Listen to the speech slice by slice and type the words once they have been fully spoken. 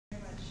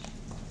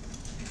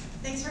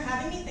Thanks for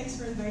having me. Thanks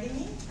for inviting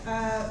me.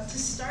 To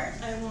start,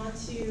 I want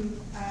to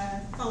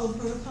follow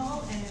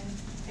protocol and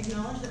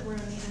acknowledge that we're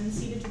on the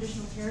unceded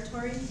traditional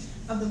territory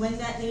of the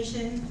Wendat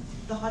Nation,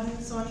 the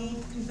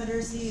Haudenosaunee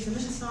Confederacy, the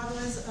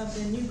Mississaugas of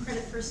the New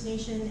Credit First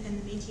Nation,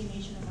 and the Métis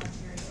Nation of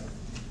Ontario.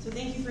 So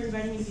thank you for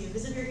inviting me to be a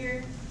visitor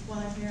here. While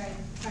I'm here, I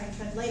try to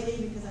tread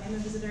lightly because I am a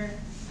visitor,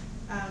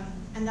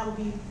 and that will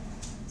be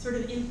sort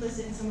of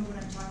implicit in some of what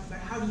I'm talking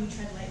about. How do you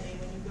tread lightly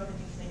when you go to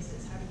new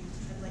places? How do you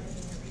tread lightly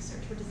in your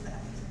research? What does the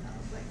ethics of that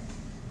look like?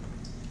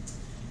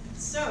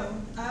 So,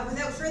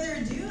 without further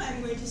ado,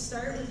 I'm going to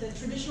start with a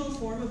traditional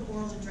form of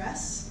oral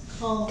address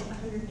called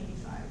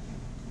 185.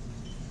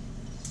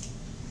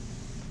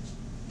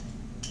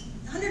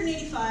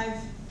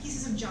 185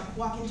 pieces of junk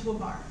walk into a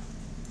bar,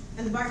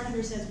 and the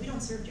bartender says, "We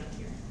don't serve junk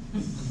here."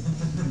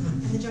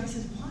 And the junk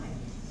says, "Why?"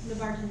 And the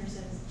bartender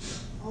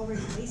says,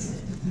 "Already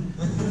wasted."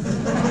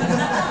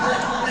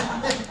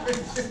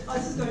 Oh,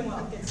 this is going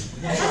well, kids.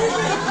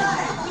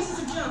 185 pieces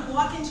of junk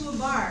walk into a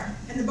bar,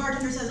 and the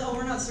bartender says, "Oh,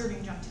 we're not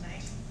serving junk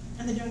tonight."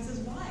 And the junk says,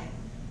 "Why?"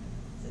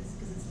 He says,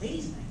 "Because it's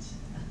ladies' night."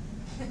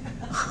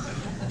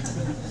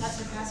 That's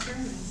what past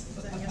term was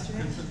said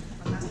yesterday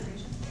on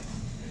masturbation.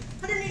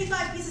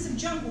 185 pieces of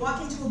junk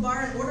walk into a bar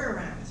and order a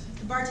round.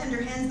 The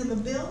bartender hands them a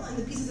bill, and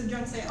the pieces of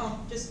junk say, "Oh,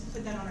 just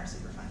put that on our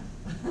super fund."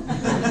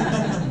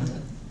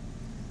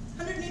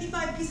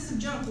 185 pieces of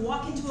junk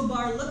walk into a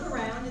bar, look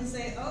around, and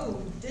say,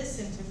 "Oh, this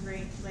ain't a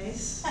great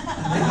place." Fade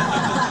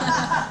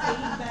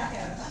back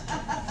out.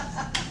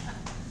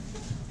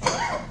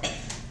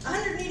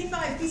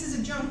 185 pieces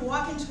of junk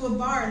walk into a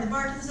bar, and the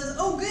bartender says,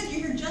 "Oh, good,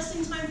 you're here just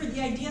in time for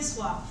the idea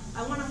swap.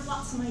 I want to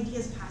flop some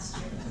ideas past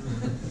you."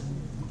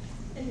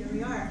 And here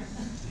we are.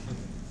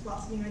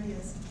 Lots of new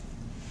ideas.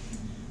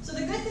 So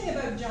the good thing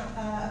about junk,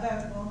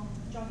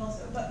 junk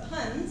also, but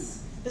puns,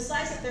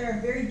 besides that they're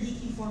a very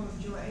geeky form of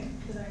joy,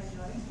 that I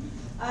enjoy,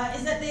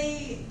 is that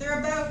they're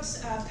about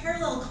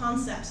parallel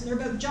concepts, and they're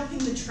about jumping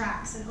the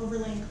tracks and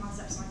overlaying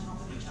concepts on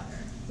top of each other,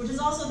 which is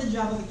also the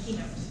job of a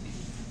keynote.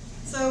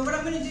 So what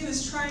I'm going to do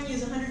is try and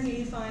use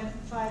 185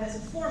 as a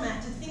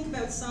format to think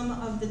about some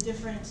of the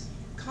different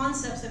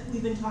concepts that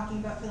we've been talking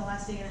about for the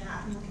last day and a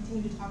half, and we'll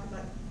continue to talk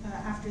about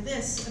after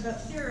this,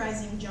 about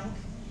theorizing junk.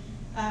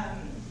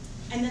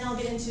 And then I'll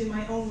get into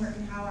my own work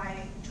and how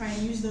I try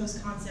and use those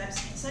concepts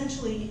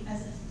essentially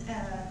as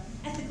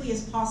ethically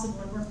as possible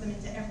and work them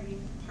into every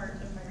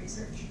part of my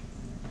research.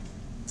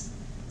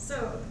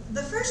 So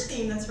the first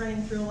theme that's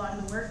running through a lot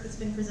of the work that's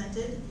been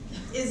presented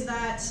is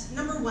that,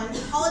 number one,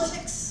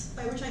 politics,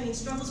 by which I mean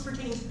struggles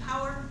pertaining to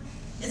power,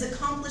 is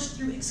accomplished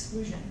through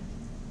exclusion.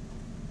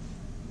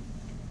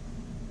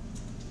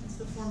 That's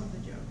the form of the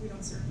joke. We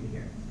don't serve you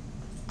here.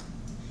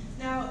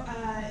 Now,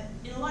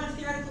 in a lot of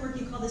theoretical work,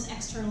 you call this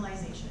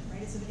externalization,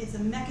 right? It's a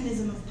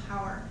mechanism of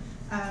power.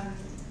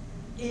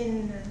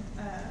 In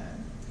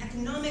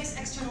economics,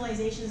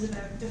 externalization is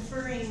about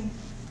deferring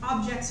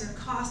objects or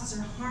costs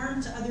or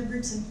harm to other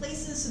groups and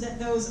places so that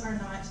those are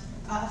not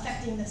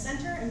affecting the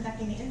center,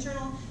 affecting the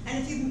internal. And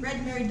if you've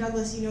read Mary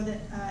Douglas, you know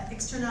that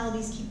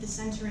externalities keep the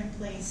center in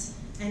place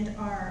and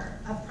are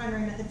a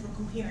primary method for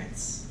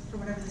coherence for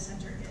whatever the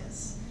center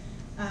is.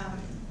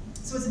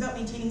 So it's about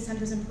maintaining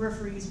centers and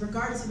peripheries,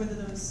 regardless of whether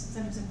those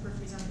centers and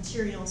peripheries are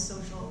material,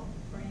 social,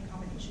 or any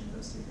combination of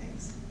those two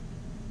things.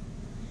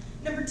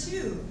 Number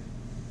two,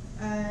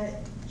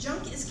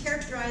 junk is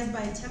characterized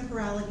by a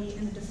temporality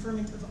and the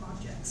deferment of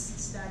objects,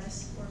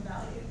 status, or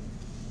value.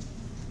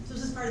 So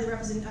this is part of the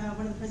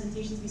one of the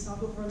presentations we saw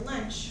before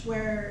lunch,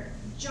 where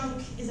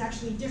junk is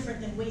actually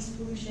different than waste,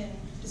 pollution,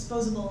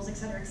 disposables, et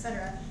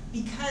cetera,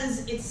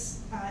 because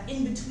it's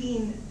in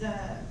between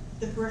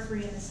the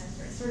periphery and the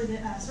center.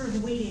 It's sort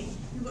of waiting.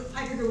 What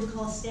Heidegger would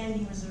call a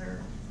standing reserve,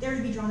 there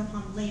to be drawn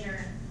upon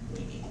later,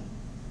 maybe,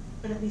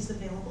 but at least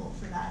available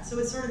for that. So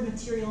it's sort of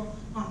material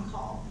on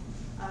call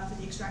for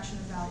the extraction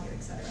of value,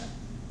 etc.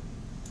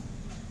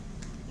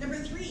 Number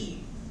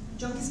three,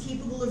 junk is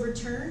capable of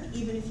return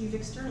even if you've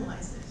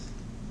externalized it.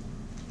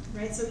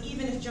 Right? So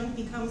even if junk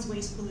becomes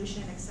waste,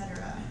 pollution,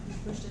 etc.,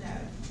 you've pushed it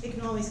out, it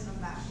can always come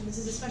back. And this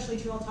is especially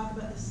true, I'll talk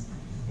about this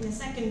in a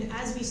second,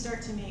 as we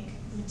start to make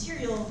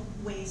material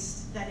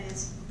waste that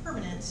is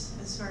permanent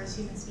as far as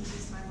human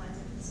species timelines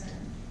are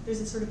concerned. There's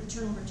a sort of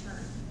eternal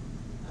return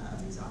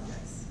of these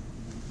objects.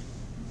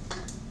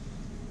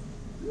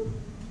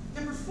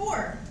 Number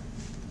four,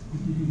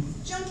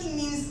 junking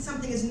means that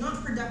something is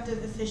not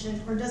productive,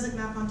 efficient, or doesn't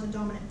map onto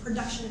dominant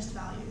productionist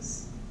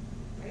values.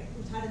 Right?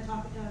 We've had a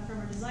talk from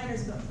our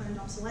designers about planned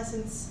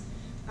obsolescence,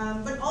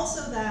 but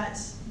also that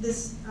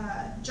this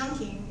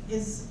junking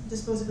is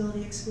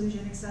disposability,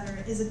 exclusion,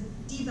 etc., is a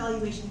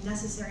devaluation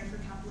necessary for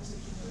capitalist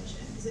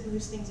accumulation, because it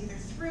moves things either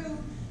through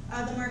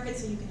the market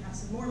so you can have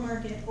some more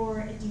market, or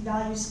it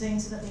devalues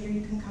things so that later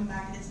you can come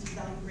back at its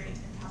devalued rate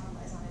and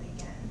capitalize on it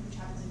again, which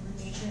happens in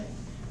ruination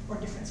or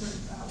different sort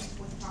of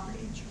with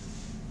property.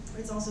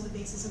 It's also the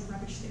basis of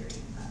rubbish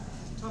theory.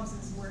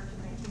 Thompson's work in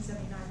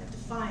 1979 that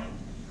defined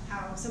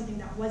how something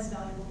that was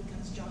valuable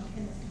becomes junk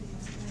and then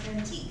becomes something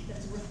like antique that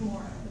is worth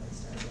more than what they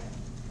started with.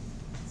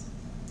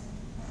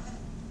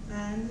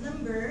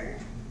 Number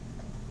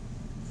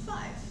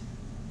 5.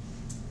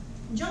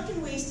 Junk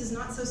and waste is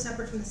not so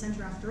separate from the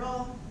center after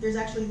all. There's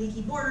actually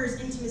leaky borders,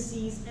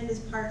 intimacies, and is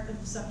part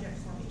of subject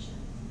formation.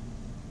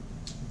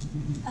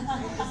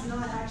 It's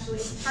not actually,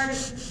 part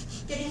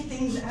of getting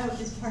things out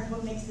is part of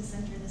what makes the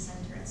center,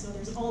 and so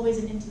there's always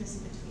an intimacy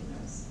between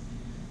those.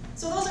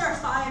 So those are our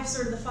 5,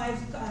 sort of the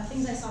 5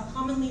 things I saw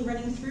commonly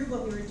running through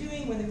what we were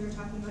doing, whether we were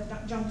talking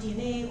about junk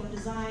DNA or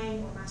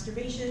design or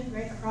masturbation,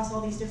 right, across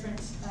all these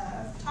different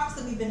talks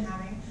that we've been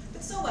having.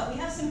 But so what, we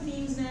have some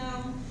themes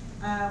now.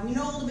 We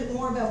know a little bit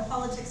more about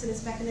politics and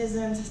its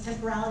mechanisms, its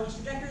temporality, its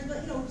trajectories,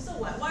 but so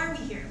what? Why are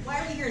we here? Why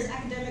are we here as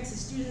academics,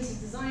 as students, as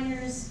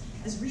designers,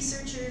 as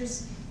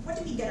researchers? What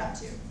did we get up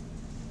to?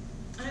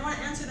 And I want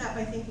to answer that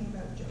by thinking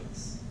about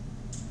jokes.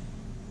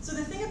 So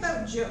the thing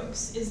about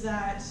jokes is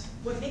that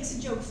what makes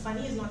a joke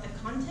funny is not the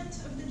content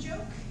of the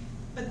joke,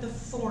 but the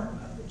form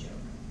of the joke.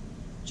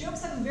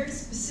 Jokes have a very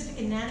specific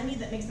anatomy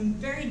that makes them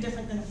very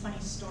different than a funny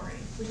story,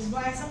 which is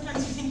why sometimes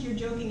you think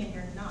you're joking and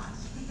you're not.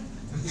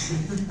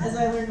 As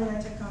I learned when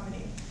I took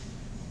comedy.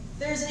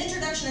 There's an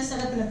introduction, a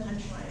setup, and a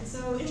punchline.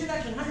 So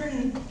introduction,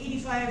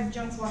 185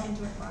 junks walk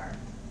into a car,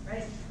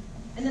 right?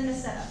 And then the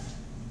setup.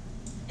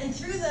 And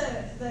through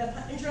the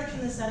introduction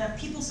and the setup,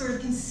 people sort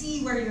of can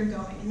see where you're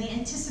going, and they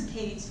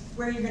anticipate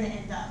where you're going to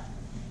end up.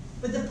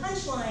 But the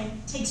punchline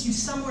takes you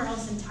somewhere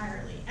else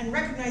entirely, and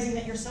recognizing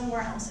that you're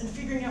somewhere else and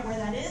figuring out where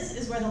that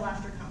is where the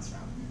laughter comes from.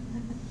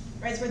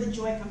 Right? It's where the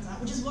joy comes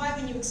out, which is why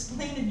when you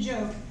explain a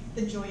joke,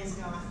 the joy is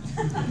gone.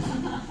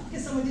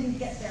 Because someone didn't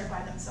get there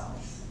by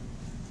themselves.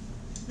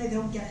 They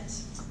don't get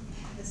it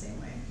the same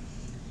way.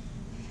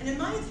 And in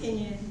my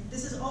opinion,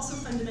 this is also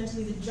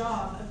fundamentally the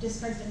job of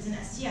discard studies in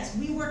STS.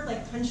 We work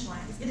like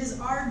punchlines. It is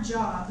our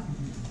job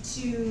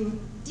to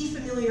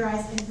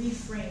defamiliarize and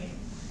reframe,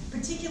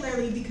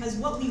 particularly because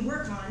what we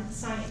work on,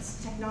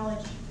 science,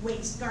 technology,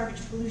 waste, garbage,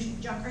 pollution,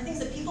 junk, are things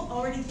that people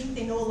already think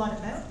they know a lot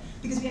about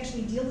because we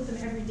actually deal with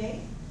them every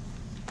day.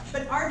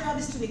 But our job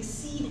is to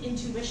exceed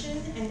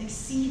intuition and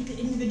exceed the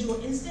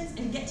individual instance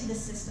and get to the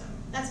system.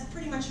 That's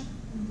pretty much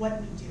what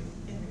we do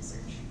in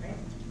research, right?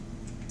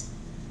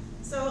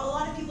 So a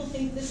lot of people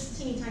think this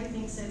teeny tiny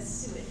thing says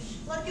sewage.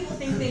 A lot of people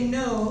think they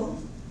know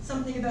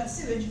something about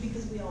sewage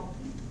because we all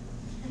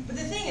poop. But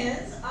the thing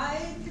is,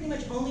 I pretty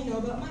much only know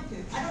about my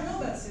poop. I don't know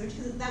about sewage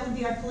because that would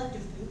be our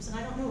collective poops, and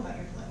I don't know about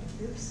your collective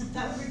poops.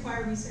 That would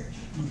require research.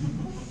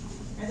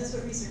 Right, that's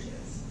what research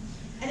is.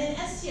 And in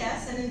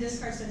STS and in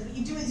discard studies, what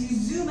you do is you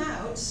zoom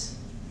out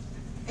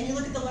and you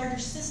look at the larger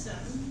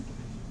system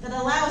that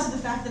allows the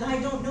fact that I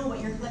don't know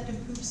what your collective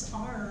poops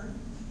are.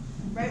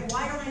 Right?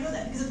 Why don't I know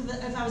that? Because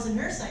if I was a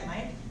nurse, I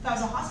might. If I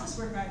was a hospice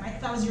worker, I might.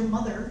 If I was your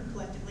mother,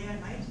 collectively, I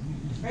might.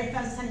 Right? If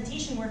I was a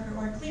sanitation worker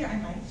or a cleaner, I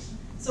might.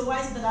 So why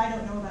is it that I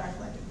don't know about our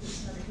collective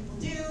poops and other people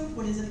do?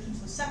 What is it that keeps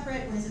those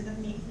separate? What is it that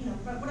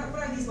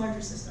what are these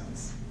larger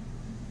systems?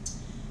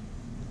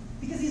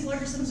 Because these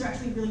larger systems are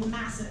actually really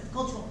massive,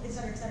 cultural, et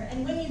cetera, et cetera.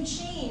 And when you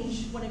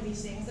change one of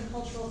these things, the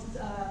cultural,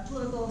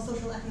 political,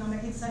 social,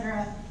 economic, et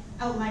cetera,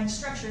 outlying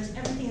structures,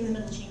 everything in the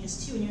middle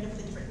changes too, and you end up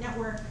with a different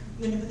network,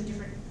 you end up with a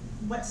different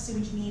what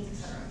sewage means,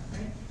 et cetera,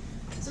 right?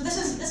 So this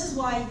is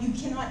why you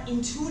cannot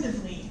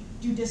intuitively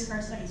do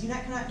discard studies. You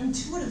cannot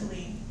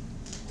intuitively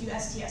do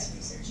STS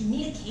research. You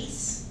need a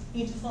case,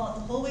 you need to follow it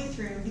the whole way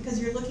through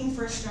because you're looking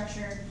for a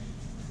structure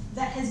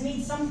that has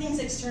made some things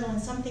external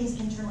and some things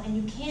internal, and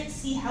you can't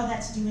see how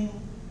that's doing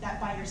that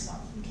by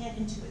yourself. You can't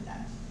intuit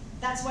that.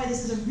 That's why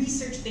this is a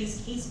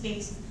research-based,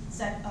 case-based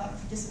set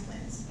of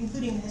disciplines,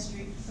 including the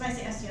history. When I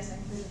say STS, I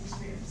include the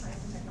history of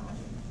science and technology.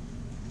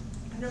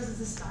 I've noticed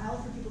it's a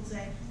style for people to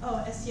say,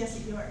 oh,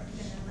 STS at York, and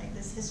then like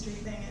this history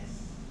thing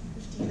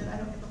at 15 that I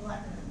don't get the whole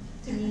acronym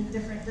to mean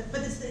different, but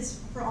it's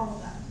for all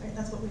of that, right?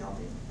 That's what we all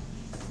do.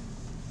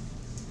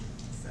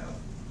 So,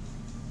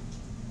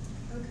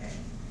 okay.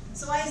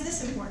 So why is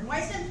this important? Why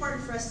is it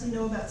important for us to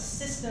know about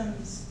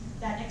systems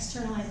that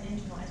externalize and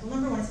internalize? Well,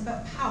 number one, it's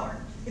about power.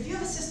 If you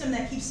have a system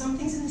that keeps some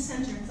things in the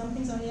center and some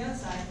things on the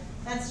outside,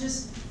 that's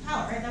just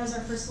power, right? That was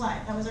our first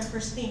slide. That was our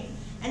first theme.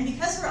 And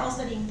because we're all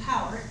studying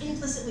power,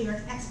 implicitly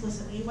or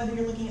explicitly, whether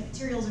you're looking at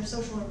materials or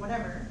social or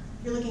whatever,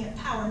 you're looking at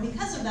power. And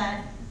because of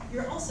that,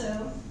 you're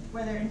also,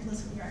 whether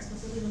implicitly or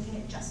explicitly, looking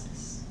at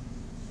justice.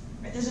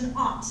 Right? There's an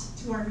ought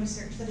to our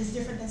research that is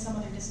different than some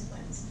other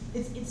disciplines.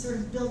 It's sort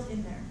of built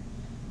in there.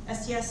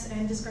 STS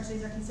and discard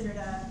studies are considered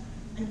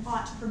an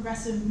ought,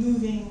 progressive,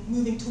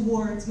 moving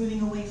towards,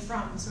 moving away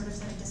from sort of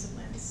set of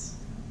disciplines.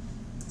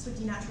 That's what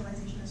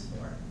denaturalization is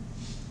for.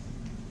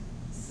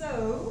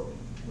 So,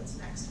 what's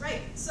next?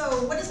 Right,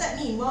 so what does that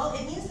mean? Well,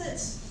 it means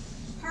that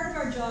part of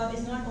our job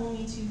is not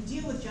only to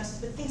deal with justice,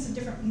 but thinks of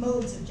different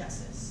modes of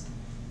justice.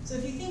 So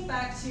if you think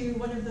back to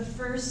one of the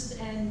first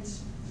and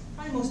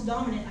probably most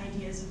dominant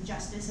ideas of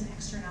justice and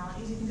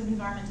externalities, you think of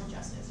environmental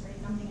justice,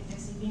 right? Dumping and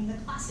Dixie being the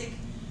classic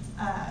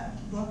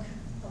book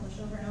published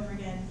over and over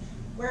again,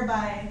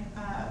 whereby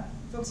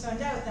folks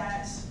found out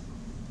that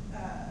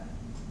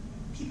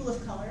people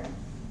of color,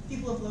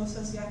 people of low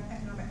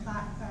socioeconomic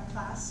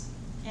class,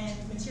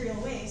 and material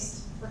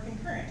waste were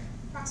concurrent,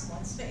 proximal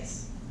in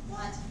space.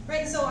 What?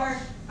 Right, and so our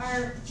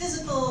our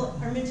physical,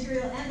 our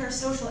material, and our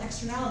social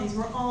externalities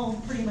were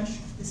all pretty much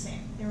the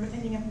same. They were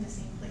ending up in the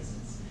same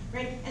places,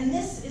 right? And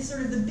this is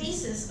sort of the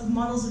basis of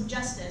models of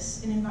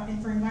justice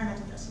for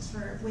environmental justice,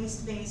 for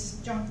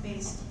waste-based,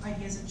 junk-based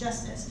ideas of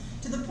justice,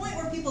 to the point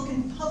where people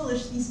can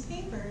publish these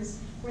papers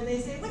where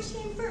they say, which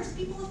came first,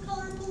 people of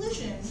color or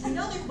pollution? We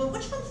know they're, but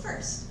which one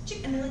first?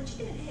 And they're like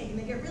chicken and egg, and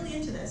they get really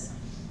into this,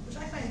 which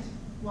I find,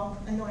 well,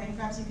 annoying,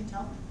 perhaps you could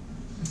tell,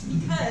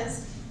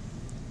 because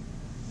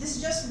this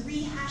just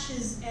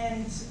rehashes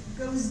and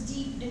goes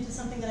deep into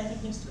something that I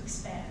think needs to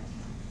expand.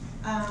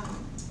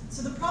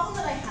 So the problem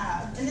that I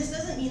have, and this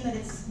doesn't mean that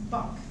it's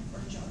bunk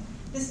or junk,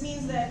 this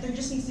means that there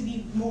just needs to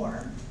be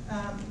more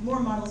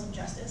models of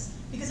justice,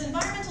 because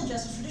environmental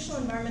justice, traditional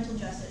environmental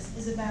justice,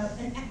 is about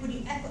an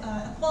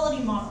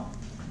equality model.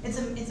 It's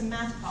a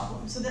math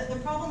problem. So the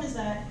problem is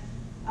that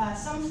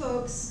some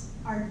folks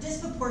are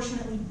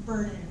disproportionately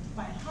burdened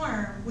by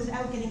harm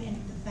without getting any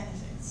of the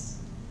benefits,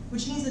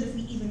 which means that if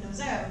we even those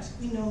out,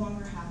 we no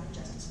longer have a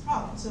justice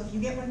problem. So if you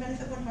get one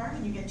benefit, one harm,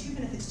 and you get two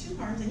benefits, two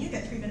harms, and you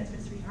get three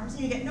benefits, three harms,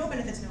 and you get no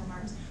benefits, no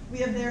harms, we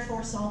have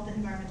therefore solved the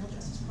environmental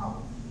justice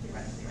problem,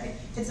 theoretically, right?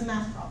 It's a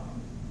math problem.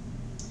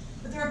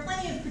 But there are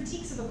plenty of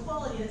critiques of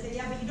equality that say,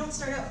 yeah, but you don't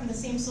start out from the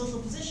same social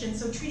position,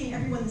 so treating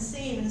everyone the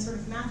same in a sort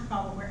of math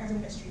problem where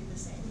everyone gets treated the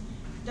same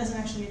doesn't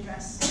actually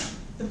address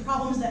the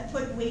problems that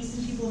put waste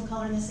and people of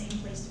color in the same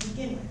place to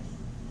begin with.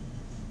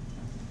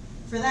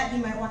 For that, you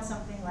might want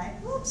something like,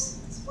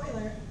 oops,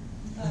 spoiler,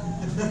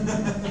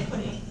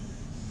 equity,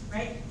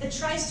 right? That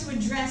tries to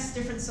address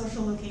different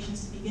social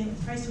locations to begin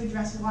with, tries to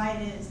address why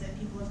it is that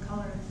people of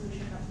color and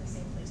pollution come to the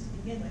same place to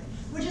begin with,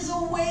 which is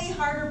a way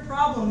harder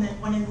problem than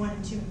 1 and 1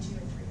 and 2 and 2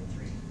 and 3 and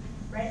 3,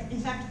 right? In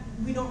fact,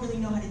 we don't really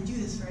know how to do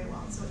this very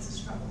well, so it's a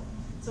struggle.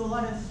 So a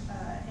lot of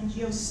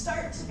NGOs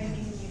start by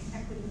making the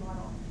equity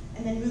model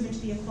and then move into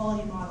the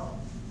equality model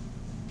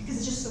because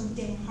it's just so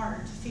dang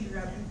hard to figure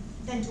out and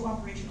then to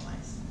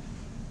operationalize.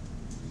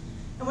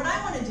 And what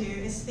I want to do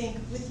is think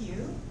with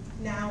you,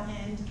 now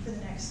and for the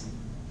next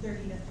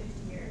 30 to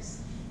 50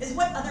 years, is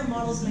what other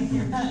models might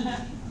there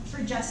be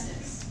for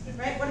justice,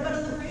 right? What about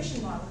a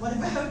liberation model? What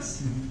about,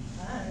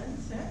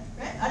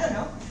 right? I don't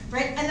know,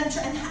 right?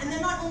 And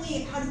then not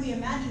only how do we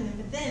imagine them,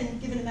 but then,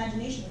 given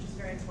imagination, which is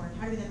very important,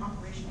 how do we then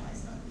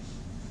operationalize them?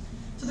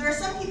 So there are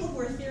some people who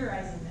are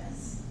theorizing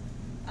this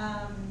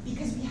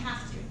because we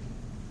have to.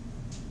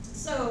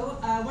 So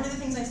one of the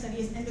things I study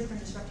is endocrine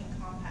disrupting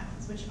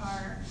compounds, which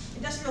are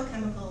industrial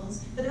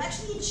chemicals that have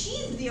actually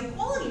achieved the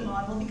equality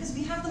model because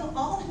we have them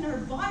all in our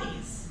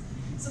bodies.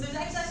 So there's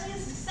actually a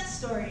success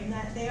story in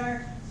that they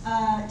are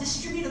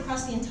distributed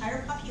across the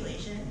entire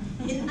population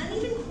in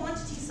uneven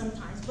quantities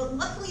sometimes, but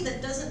luckily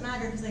that doesn't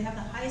matter because they have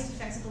the highest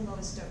effects at the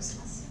lowest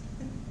doses.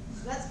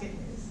 So that's good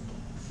news,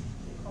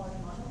 the equality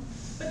model.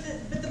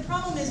 But the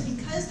problem is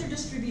because they're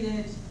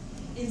distributed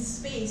in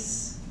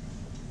space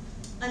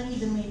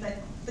unevenly, but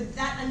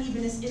that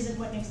unevenness isn't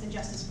what makes the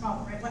justice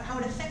problem, right? How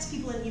it affects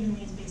people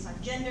unevenly is based on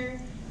gender,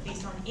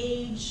 based on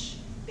age,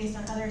 based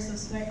on other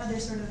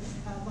sort of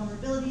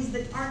vulnerabilities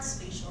that aren't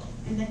spatial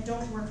and that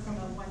don't work from a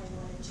 1 and 1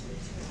 and 2 and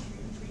 2 and 3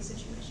 and 3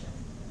 situation.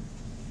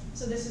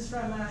 So this is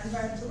from an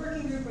environmental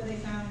working group where they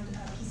found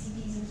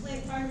PCBs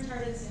in fire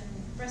retardants in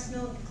breast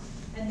milk,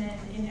 and then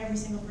in every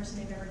single person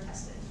they've ever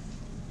tested.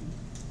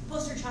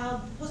 Poster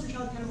child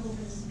chemical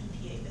for this is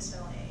BPA,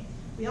 bisphenol A.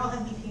 We all have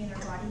BPA in our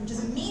body, which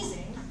is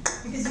amazing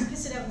because you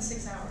piss it out in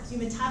 6 hours. You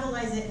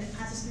metabolize it and it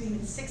passes through you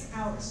in 6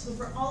 hours. So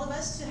for all of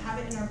us to have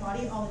it in our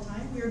body all the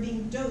time, we are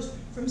being dosed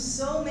from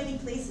so many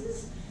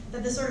places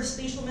that the sort of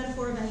spatial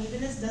metaphor of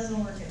unevenness doesn't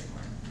work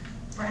anymore.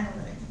 Or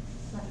analytic,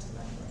 not just a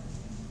metaphor.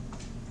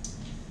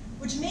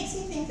 Which makes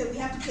me think that we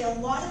have to pay a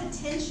lot of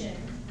attention,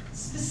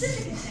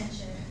 specific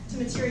attention, to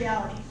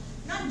materiality.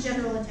 Not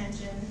general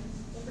attention,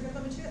 don't forget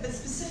about material, but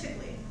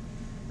specifically,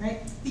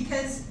 right?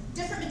 Because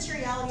different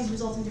materialities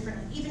result in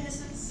different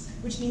unevennesses,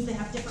 which means they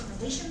have different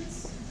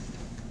relations,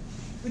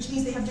 which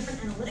means they have different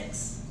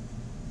analytics,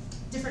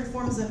 different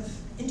forms of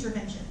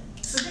intervention.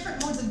 So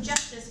different modes of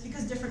justice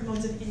because different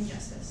modes of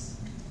injustice,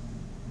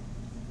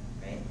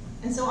 right?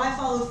 And so I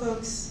follow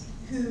folks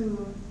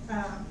who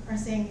are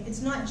saying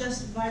it's not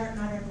just vibrant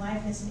matter and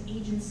liveness and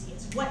agency,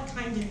 it's what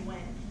kind and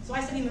when. So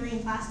I study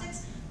marine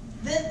plastics.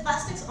 The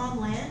plastics on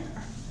land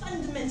are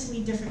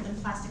fundamentally different than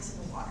plastics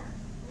in the water.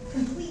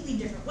 Completely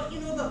different. What you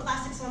know about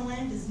plastics on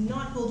land does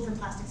not hold for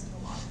plastics in the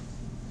water.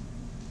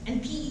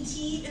 And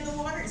PET in the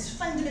water is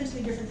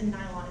fundamentally different than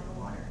nylon in the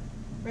water,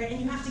 right?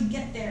 And you have to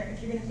get there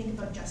if you're going to think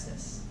about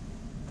justice,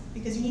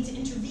 because you need to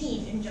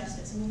intervene in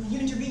justice. And when you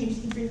intervene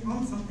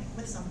on something,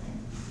 with something,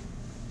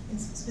 and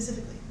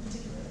specifically,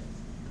 particularly.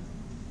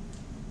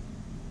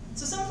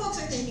 So some folks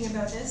are thinking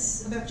about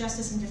this, about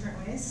justice in different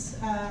ways.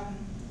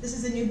 This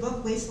is a new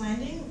book,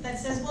 Wastelanding, that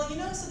says, well, you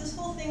know, so this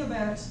whole thing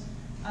about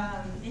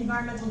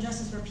environmental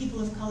justice where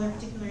people of color,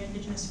 particularly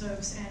indigenous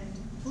folks, and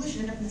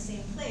pollution end up in the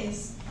same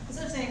place,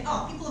 instead of saying,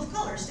 oh, people of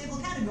color, stable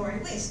category,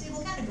 waste,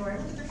 stable category,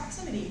 look at their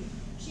proximity.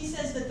 She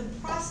says that the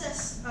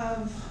process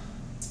of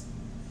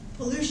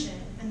pollution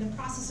and the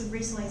process of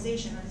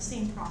racialization are the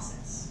same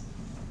process.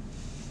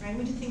 right?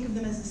 We need to think of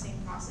them as the same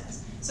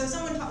process. So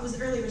someone was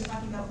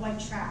talking about white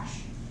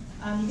trash.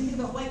 You can think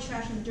about white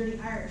trash and the dirty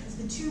Irish as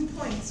the 2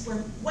 points where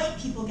white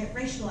people get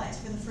racialized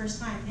for the first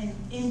time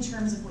in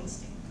terms of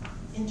wasting,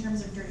 in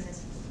terms of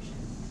dirtiness and pollution,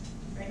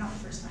 right? Not the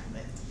first time,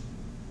 but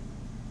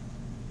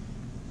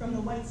from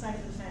the white side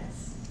of the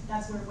fence,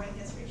 that's where white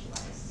gets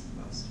racialized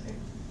most, right?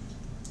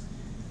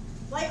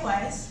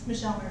 Likewise,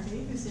 Michelle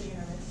Murphy, who's sitting in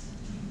our midst,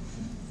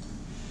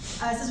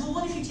 says, well,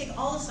 what if you take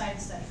all of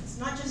science studies,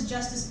 not just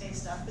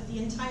justice-based stuff, but the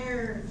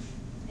entire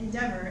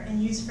endeavor,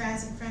 and use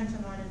France and Fanon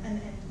and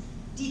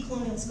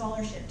decolonial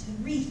scholarship to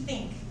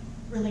rethink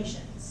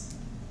relations?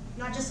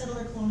 Not just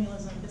settler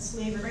colonialism, but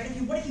slavery, right?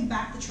 What if you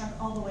back the truck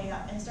all the way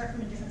up and start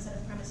from a different set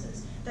of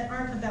premises that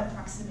aren't about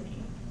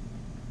proximity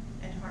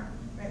and harm,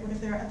 right? What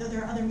if there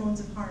are other modes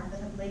of harm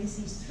that have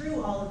legacies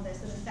through all of this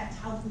that affect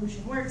how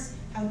pollution works,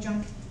 how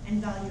junk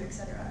and value,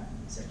 etc.,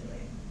 circulate?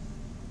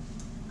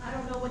 I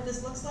don't know what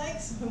this looks like,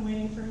 so I'm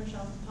waiting for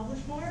Michelle to publish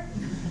more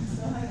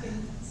so I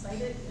can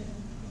cite it and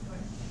keep going.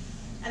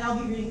 And I'll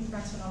be reading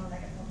Franz Fanon when I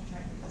get home to try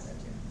and read this out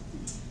too.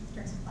 In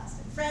terms of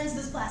plastic. Friends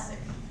does plastic.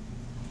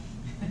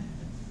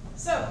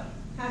 So,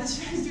 how my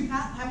friends do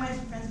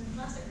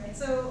plastic, right?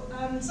 So,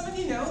 some of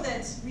you know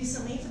that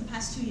recently, for the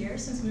past 2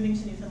 years, since moving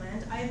to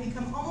Newfoundland, I have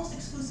become almost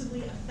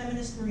exclusively a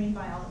feminist marine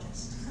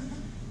biologist.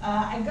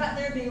 I got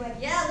there being like,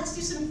 yeah, let's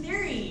do some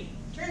theory.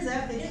 Turns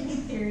out they didn't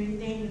need theory,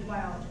 they needed a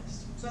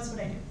biologist. So that's what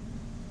I do.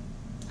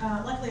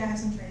 Luckily, I have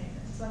some training in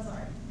it, so that's all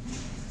right.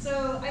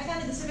 So I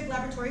founded the Civic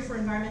Laboratory for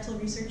Environmental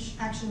Research,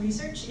 Action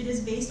Research. It is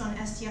based on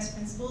STS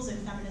principles in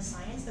feminist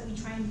science that we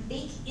try and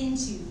bake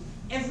into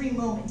every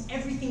moment,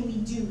 everything we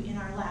do in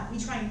our lab. We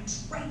try and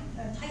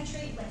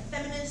titrate like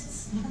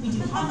feminists. We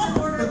do off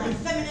the order like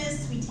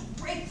feminists. We take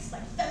breaks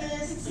like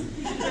feminists.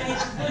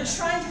 Right? We're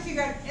trying to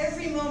figure out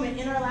every moment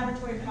in our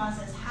laboratory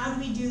process, how do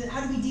we do that?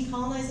 How do we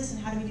decolonize this,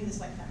 and how do we do this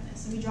like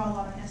feminists? And we draw a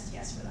lot on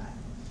STS for that.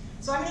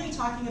 So I'm going to be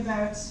talking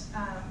about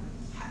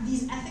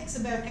these ethics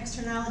about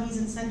externalities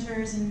and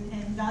centers and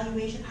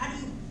valuation.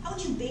 How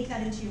would you bake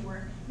that into your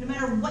work, no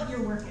matter what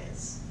your work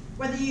is?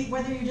 Whether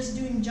you're just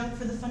doing junk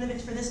for the fun of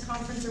it for this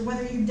conference, or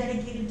whether you're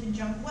dedicated to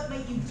junk, what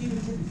might you do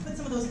to put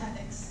some of those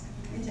ethics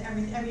into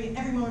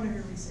every moment of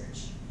your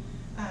research?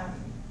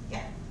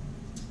 Yeah.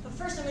 But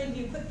first, I'm going to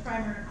give you a quick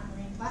primer on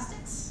marine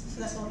plastics.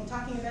 So that's what we'll be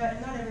talking about,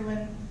 and not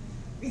everyone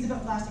reads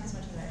about plastic as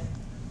much as I do.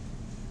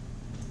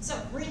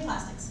 So, marine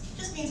plastics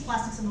just means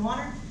plastics in the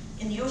water,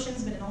 in the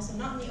oceans, but also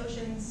not in the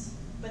oceans,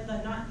 but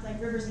not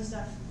like rivers and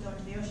stuff go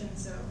into the ocean,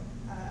 so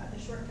the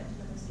shortcut to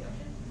them is the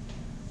ocean.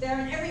 They're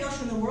in every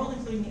ocean in the world,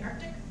 including the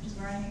Arctic, which is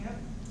where I hang out,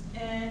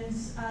 and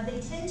they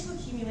tend to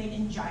accumulate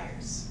in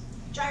gyres.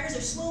 Gyres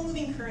are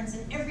slow-moving currents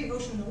in every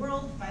ocean in the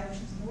world, 5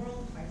 oceans in the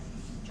world, 5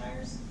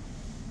 gyres.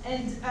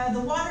 And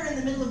the water in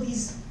the middle of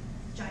these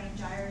giant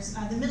gyres,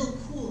 the middle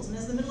cools, and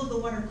as the middle of the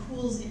water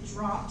cools, it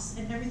drops,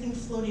 and everything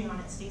floating on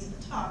it stays at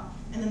the top,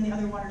 and then the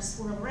other waters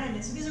swirl around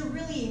it. So these are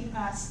really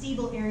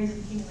stable areas of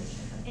accumulation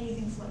of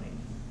anything floating.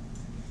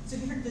 So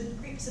if you've heard the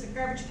Great Pacific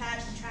Garbage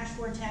Patch, the Trash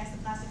Vortex, the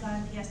Plastic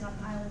Island, P.S. not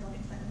an island, I'll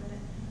get to that in a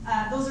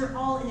minute. Those are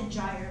all in a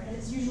gyre, and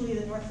it's usually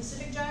the North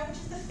Pacific gyre, which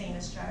is the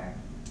famous gyre,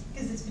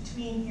 because it's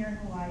between here and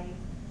Hawaii,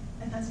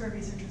 and that's where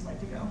researchers like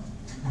to go.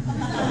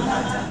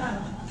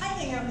 I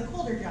hang out in the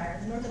colder gyre,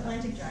 the North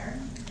Atlantic gyre.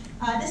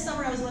 This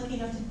summer I was lucky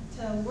enough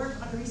to work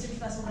on a research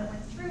vessel that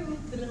went through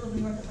the middle of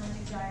the North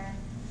Atlantic gyre,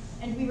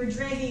 and we were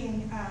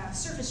dragging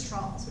surface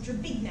trawls, which are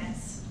big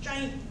nets,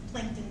 giant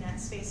plankton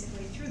nets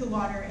basically, through the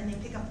water, and they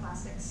pick up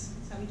plastics.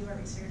 That's how we do our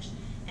research.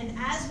 And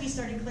as we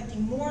started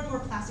collecting more and more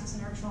plastics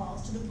in our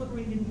trawls, to the point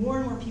where we needed more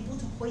and more people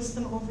to hoist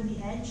them over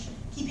the edge,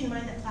 keeping in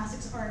mind that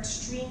plastics are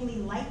extremely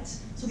light,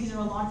 so these are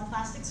a lot of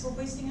plastics we're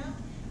hoisting up,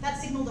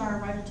 that signaled our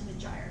arrival to the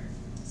gyre.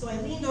 So I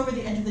leaned over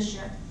the edge of the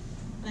ship,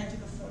 and I took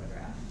a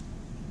photograph.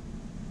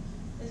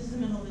 This is the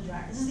middle of the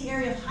gyre. This is the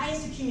area of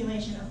highest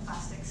accumulation of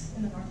plastics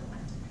in the North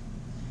Atlantic.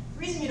 The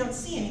reason you don't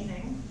see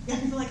anything, you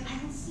feel like, I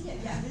don't see it.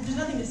 Yeah, there's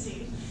nothing to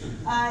see,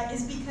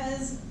 is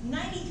because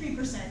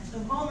 93%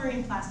 of all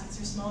marine plastics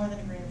are smaller than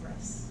a grain of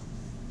rice.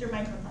 They're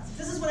microplastics.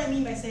 This is what I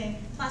mean by saying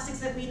plastics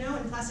that we know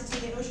and plastics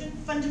in the ocean,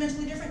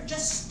 fundamentally different,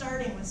 just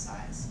starting with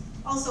size.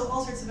 Also,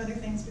 all sorts of other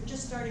things, but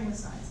just starting with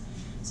size.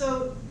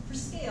 So, for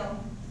scale,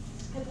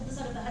 I pulled this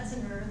out of the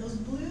Hudson River. Those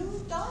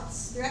blue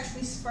dots, they're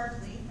actually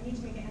sparkly. I need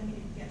to make it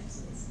animated again,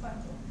 so it's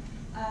sparkly.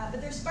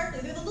 But they're sparkly.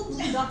 They're the little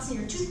blue dots in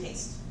your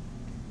toothpaste.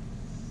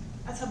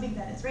 That's how big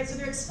that is, right? So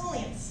they're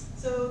exfoliants.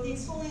 So the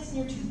exfoliants in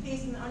your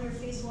toothpaste and on your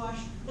face wash,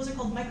 those are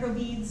called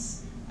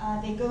microbeads.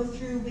 They go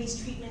through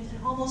waste treatment,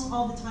 and almost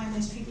all the time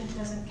waste treatment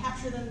doesn't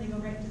capture them. They go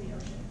right into the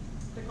ocean.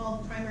 They're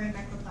called primary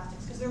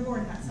microplastics because they're more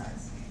in that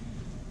size.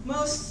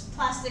 Most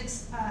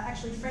plastics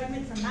actually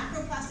fragment from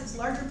macroplastics,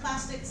 larger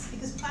plastics,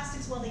 because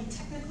plastics, while they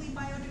technically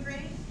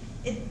biodegrade,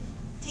 it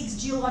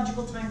takes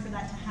geological time for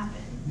that to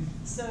happen.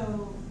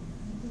 So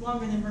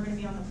longer than we're going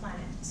to be on the planet.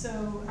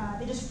 So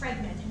they just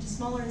fragment into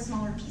smaller and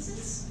smaller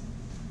pieces.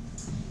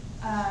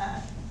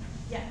 Yeah,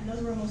 and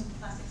those are where most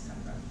plastics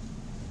come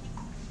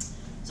from.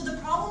 So the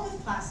problem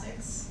with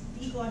plastics,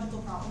 ecological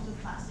problems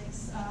with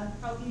plastics.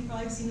 You've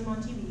probably seen them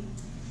on TV.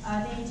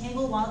 They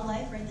entangle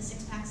wildlife, right? The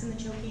six-packs and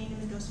the choking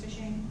and the ghost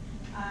fishing.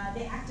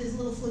 They act as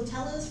little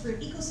flotellas for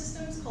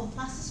ecosystems called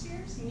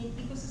plastospheres, unique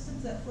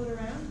ecosystems that float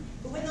around.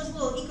 But when those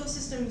little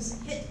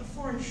ecosystems hit a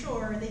foreign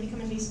shore, they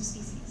become invasive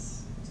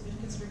species. So they're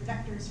considered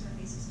vectors for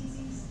invasive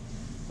species.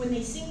 When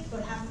they sink,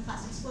 about half of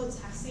plastics floats,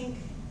 half sink,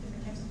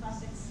 different types of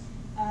plastics.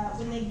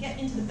 When they get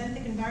into the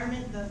benthic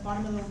environment, the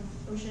bottom of the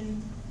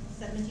ocean,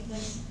 sedimenty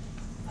place,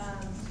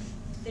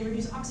 they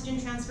reduce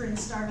oxygen transfer and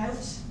starve out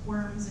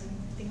worms and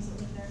things that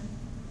live there.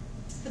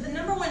 But the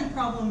number one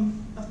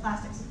problem of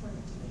plastics,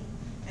 according to me,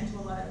 and to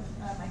a lot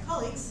of my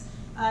colleagues,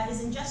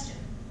 is ingestion.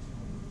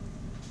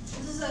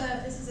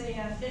 This is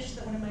a fish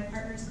that one of my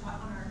partners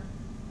caught on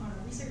our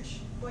research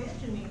voyage,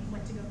 and we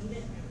went to go eat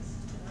it, and it was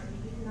already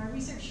eaten in our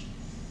research.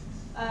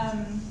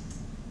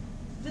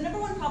 The number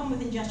one problem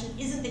with ingestion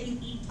isn't that you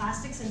eat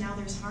plastics and now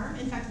there's harm.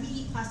 In fact, we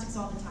eat plastics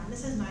all the time.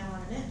 This has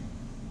nylon in it.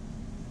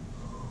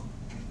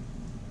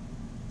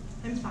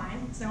 I'm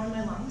fine. It's now in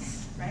my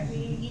lungs, right? We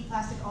eat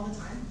plastic all the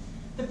time.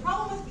 The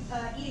problem with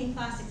eating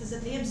plastics is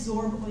that they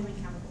absorb oily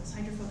chemicals,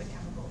 hydrophobic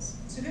chemicals.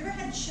 So have you ever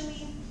had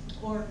chili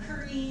or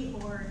curry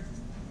or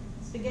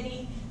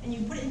spaghetti and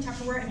you put it in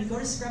Tupperware and you go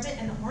to scrub it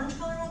and the orange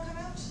color won't come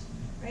out?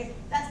 Right?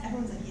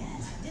 Everyone's like,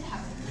 yes, that did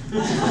happen.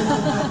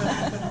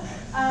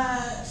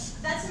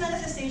 That's a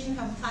manifestation of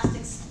how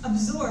plastics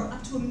absorb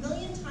up to 1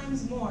 million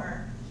times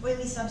more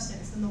oily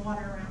substance than the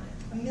water around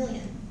it. 1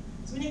 million.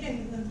 So many of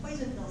them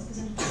poison pills, because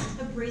in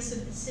abrasive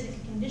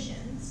acidic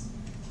conditions,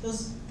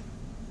 those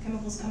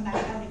chemicals come back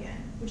out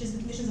again, which is the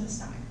conditions of the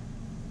stomach.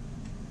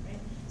 Right?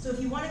 So if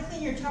you want to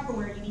clean your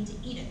Tupperware, you need to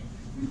eat it.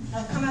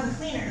 It'll come out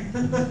cleaner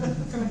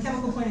from a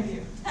chemical point of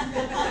view.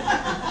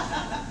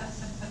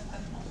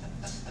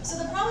 So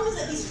the problem is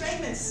that these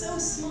fragments so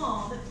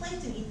small that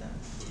plankton eat them.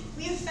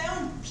 We have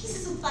found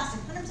pieces of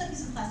plastic, 100%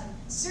 pieces of plastic,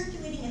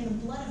 circulating in the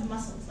blood of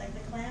mussels, like the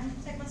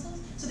clam-type mussels.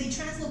 So they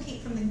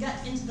translocate from the gut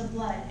into the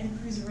blood and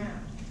cruise around.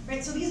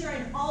 Right? So these are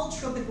at all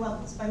trophic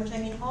levels, by which I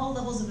mean all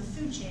levels of the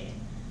food chain.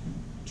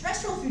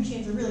 Terrestrial food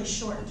chains are really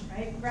short,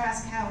 right?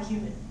 Grass, cow,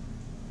 human.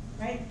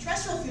 Right?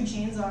 Terrestrial food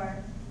chains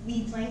are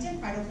weed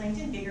plankton,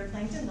 phytoplankton, bigger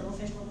plankton, little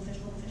fish, little fish,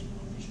 little fish,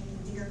 little fish,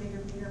 bigger,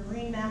 bigger, bigger,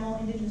 marine mammal,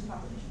 indigenous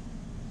population.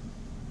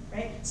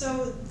 Right?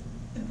 So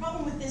the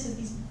problem with this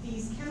is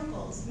these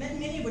chemicals,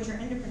 many of which are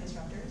endocrine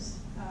disruptors,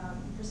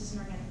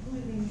 persistent organic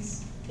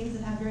pollutants, things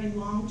that have very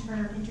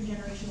long-term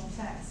intergenerational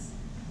effects,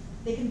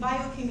 they can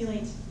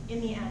bioaccumulate in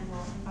the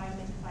animal and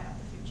biomimetify up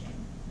the food chain.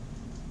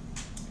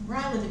 Where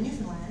I live in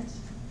Newfoundland,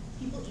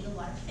 people eat a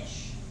lot of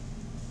fish.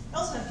 I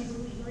also have people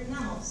who eat marine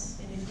mammals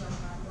in Newfoundland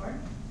and Labrador.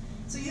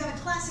 So you have a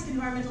classic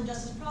environmental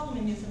justice problem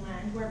in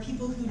Newfoundland where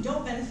people who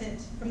don't benefit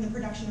from the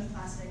production of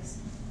plastics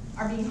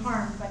are being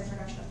harmed by the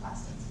production of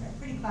plastics. Right?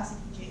 Pretty classic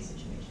EJ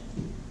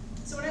situation.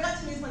 So when I got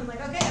to Newfoundland, I'm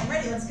like, okay, I'm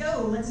ready, let's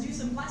go. Let's do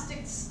some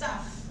plastic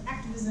stuff,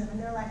 activism. And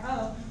they're like,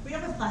 oh, we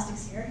don't have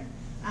plastics here.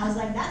 I was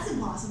like, that's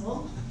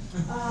impossible.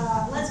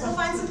 Let's go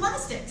find some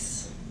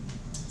plastics.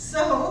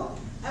 So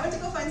I went to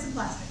go find some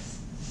plastics.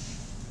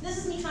 This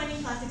is me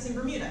finding plastics in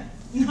Bermuda,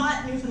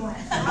 not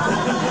Newfoundland.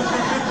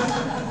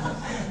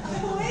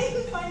 The way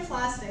you find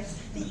plastics,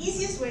 the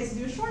easiest way is to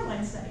do a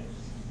shoreline study.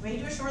 The way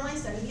you do a shoreline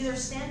study, these are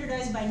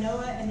standardized by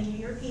NOAA and the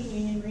European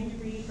Union Marine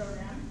Debris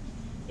Program,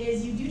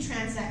 is you do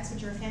transects,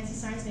 which are a fancy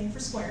science name for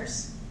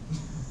squares.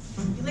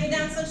 You lay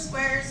down such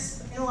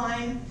squares in a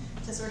line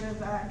to sort of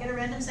get a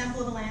random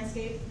sample of a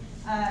landscape.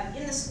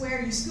 In the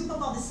square, you scoop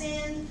up all the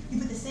sand, you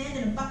put the sand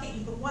in a bucket,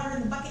 you put water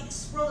in the bucket, you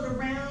swirl it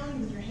around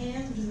with your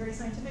hands, which is very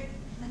scientific.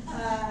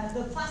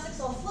 The plastics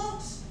all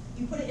float,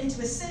 you put it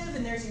into a sieve,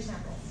 and there's your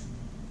sample.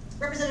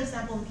 Representative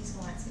sample of a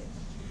peaceful landscape.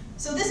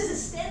 So this is a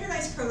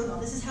standardized protocol.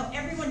 This is how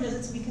everyone does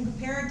it, so we can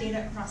compare our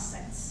data across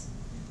sites.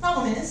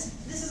 Problem is,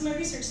 this is my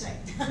research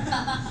site.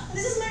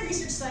 This is my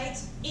research site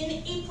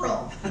in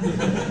April.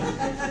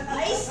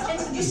 Ice, and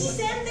do you see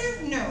sand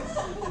there? No.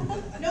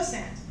 No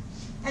sand.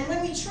 And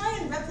when we try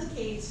and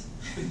replicate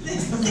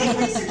this same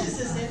research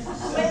assistant,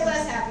 way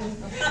less happy.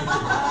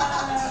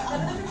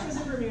 Another was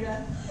in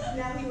Bermuda.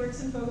 Now he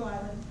works in Fogo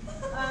Island.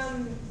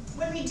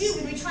 When we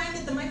try and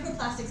get the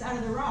microplastics out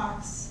of the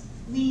rocks,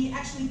 we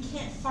actually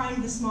can't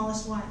find the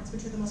smallest ones,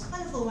 which are the most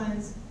plentiful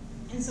ones.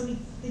 And so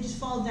they just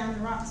fall down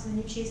the rocks, and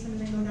then you chase them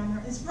and they go down the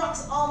rocks. It's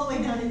rocks all the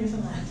way down to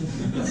Newfoundland.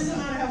 It doesn't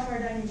matter how far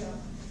down you go.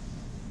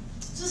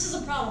 So this is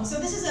a problem. So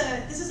this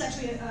is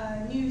actually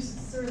a new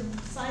sort of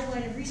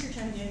sideline of research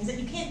I'm doing, is that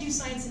you can't do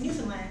science in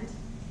Newfoundland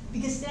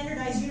because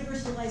standardized,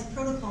 universalized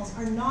protocols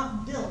are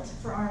not built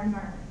for our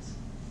environment.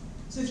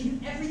 So if you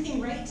do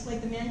everything right,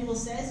 like the manual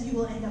says, you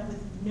will end up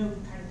with no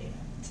kind of data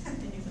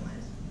in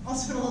Newfoundland.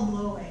 Also, it'll all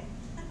blow away,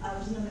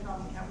 which is another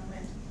problem we have with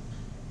wind.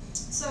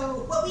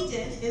 So what we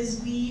did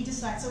is we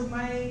decided, so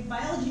my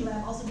biology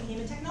lab also became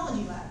a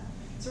technology lab.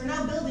 So we're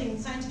now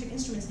building scientific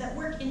instruments that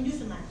work in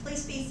Newfoundland,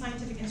 place-based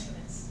scientific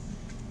instruments.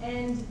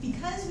 And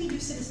because we do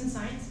citizen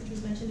science, which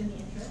was mentioned in the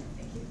intro,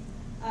 thank you.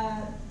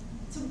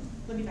 So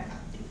let me back up.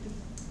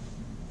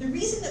 The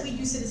reason that we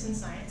do citizen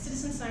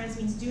science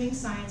means doing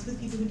science with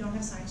people who don't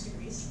have science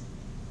degrees.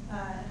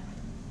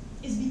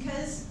 is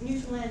because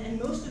Newfoundland and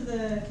most of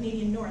the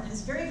Canadian North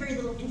has very, very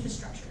little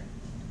infrastructure,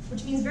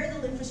 which means very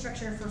little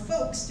infrastructure for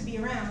folks to be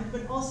around,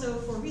 but also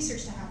for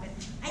research to happen.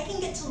 I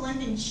can get to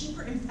London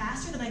cheaper and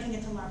faster than I can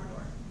get to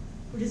Labrador,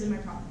 which is in my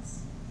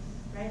province,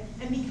 right?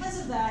 And because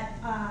of that,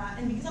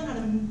 and because I'm not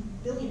a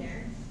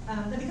billionaire,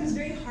 that becomes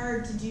very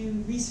hard to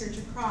do research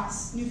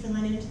across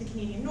Newfoundland and into the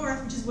Canadian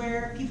North, which is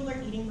where people are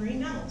eating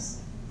marine mammals,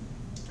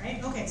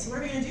 right? Okay, so what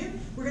are we gonna do?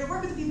 We're gonna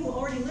work with the people who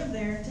already live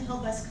there to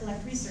help us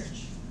collect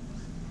research.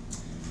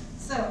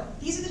 So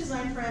these are the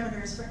design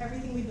parameters for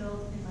everything we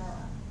build in my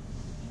lab.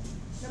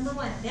 Number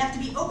one, they have to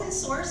be open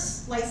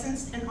source,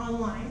 licensed, and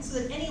online, so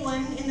that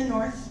anyone in the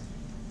North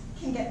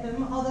can get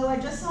them. Although I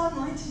just saw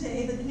online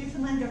today that the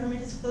Newfoundland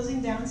government is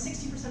closing down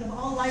 60% of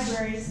all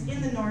libraries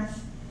in the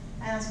North,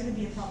 and that's going to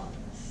be a problem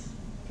for us,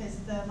 because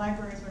the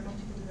libraries where most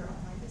people do their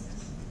online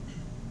business.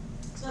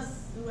 So that's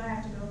why I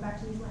have to go back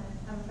to Newfoundland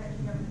and have a fight with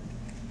the government.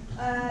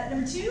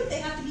 Number two, they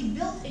have to be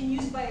built and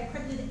used by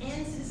accredited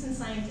and citizen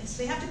scientists.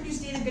 They have to produce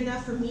data good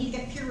enough for me to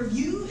get peer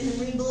review in the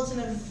Marine Bulletin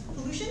of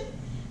Pollution,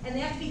 and they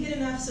have to be good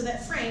enough so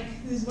that Frank,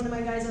 who's one of my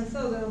guys on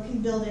FOGO,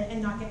 can build it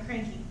and not get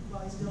cranky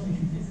while he's building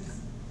it, because it's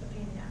a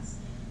pain in the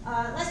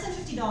ass. Less than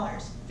 $50.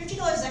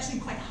 $50 is actually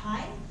quite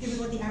high, given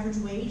what the average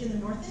wage in the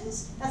North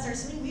is. That's our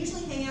ceiling. We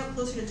usually hang out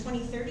closer to 20,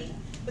 30,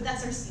 but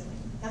that's our ceiling.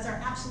 That's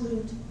our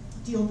absolute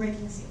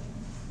deal-breaking ceiling.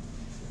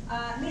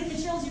 Made of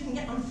materials you can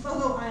get on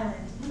Fogo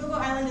Island. Fogo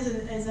Island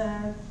is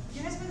a do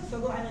you guys know where the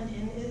Fogo Island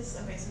Inn is?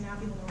 Okay, so now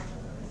people know where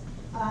Fogo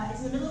is. It's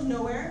in the middle of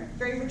nowhere.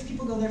 Very rich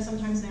people go there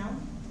sometimes now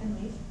and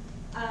leave.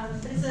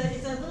 But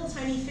it's a little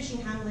tiny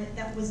fishing hamlet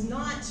that was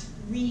not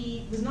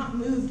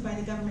moved by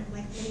the government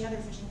like any other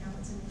fishing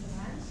hamlets in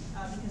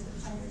Newfoundland because the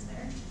fire is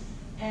there.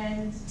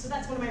 And so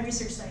that's one of my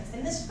research sites.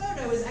 And this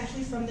photo is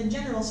actually from the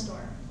general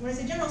store. When I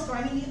say general store,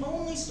 I mean the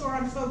only store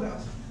on Fogo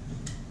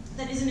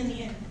that isn't in the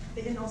inn.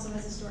 The inn also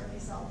has a store, they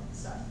sell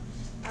stuff.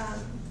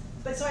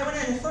 But so I went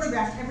around and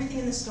photographed everything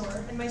in the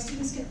store, and my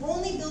students can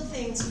only build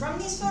things from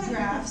these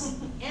photographs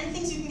and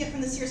things you can get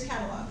from the Sears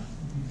catalog,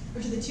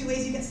 which are the two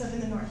ways you get stuff in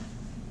the North.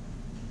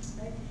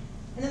 Right?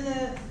 And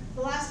then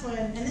the last one,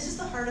 and this is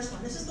the hardest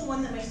one. This is the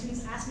one that my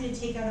students ask me to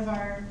take out of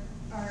our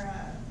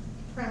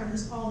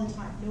parameters all the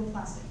time, no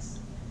plastics.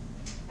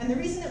 And the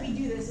reason that we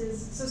do this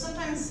is, so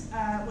sometimes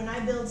when I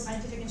build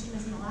scientific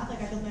instruments in the lab,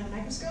 like I build my own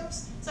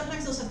microscopes,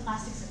 sometimes those have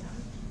plastics in them.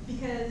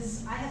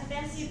 Because I have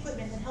fancy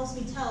equipment that helps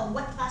me tell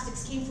what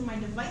plastics came from my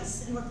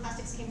device and what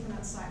plastics came from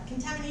outside.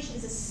 Contamination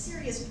is a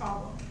serious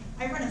problem.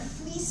 I run a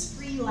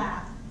fleece-free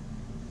lab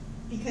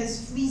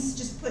because fleece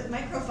just put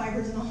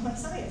microfibers in all my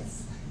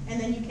science, and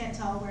then you can't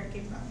tell where it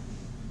came from.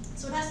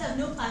 So it has to have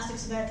no plastic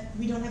so that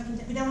we don't have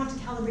to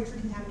calibrate for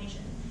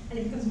contamination, and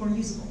it becomes more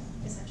usable,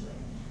 essentially.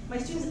 My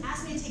students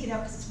ask me to take it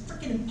out because it's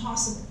freaking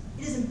impossible.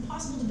 It is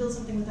impossible to build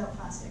something without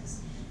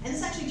plastics. And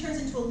this actually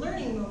turns into a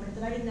learning moment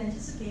that I didn't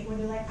anticipate, where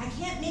they're like, I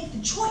can't make the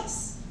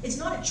choice. It's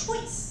not a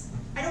choice.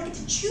 I don't get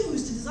to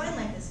choose to design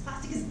like this.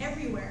 Plastic is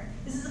everywhere.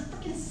 This is a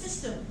freaking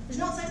system. There's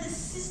no outside of this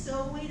system.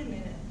 Oh, wait a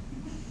minute.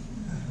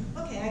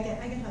 Okay, I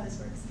get how this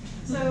works.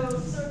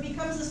 So it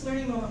becomes this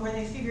learning moment where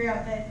they figure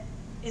out that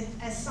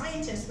as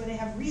scientists, where they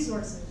have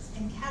resources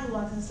and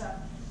catalogs and stuff,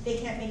 they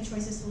can't make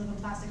choices to live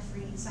a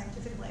plastic-free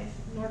scientific life,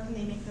 nor can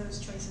they make those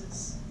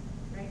choices,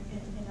 right,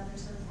 in other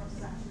sort of forms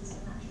of activism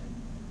and action.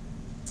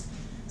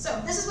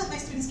 So this is what my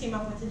students came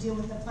up with to deal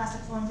with the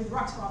plastic falling through the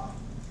rocks problem.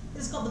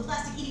 This is called the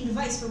plastic eating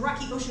device for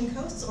rocky ocean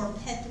coasts, or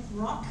PET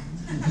rock.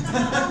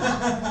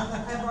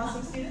 I've lost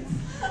some students.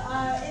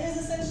 It is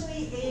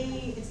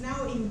essentially it's now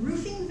a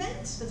roofing vent.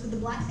 That's what the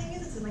black thing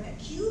is. It's like a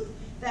cube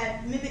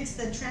that mimics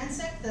the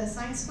transect, the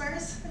science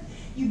squares.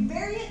 You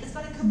bury it, it's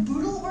got a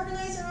caboodle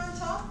organizer on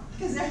top,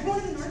 because everyone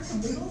in the North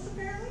caboodles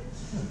apparently.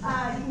 You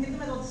can get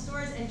them at all the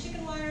stores, and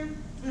chicken wire.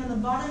 And on the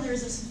bottom,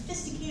 there's a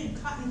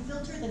sophisticated cotton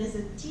filter that is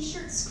a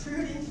t-shirt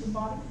screwed into the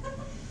bottom.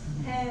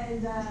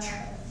 And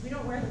we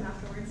don't wear them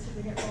afterwards because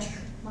they get all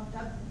mucked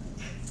up.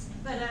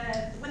 But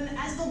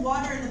as the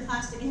water and the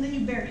plastic, and then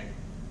you bury it.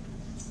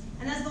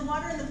 And as the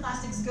water and the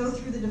plastics go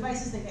through the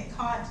devices, they get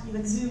caught, you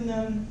exhume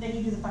them, then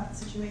you do the bucket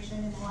situation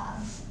in the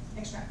lab,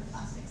 extract the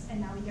plastics, and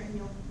now we get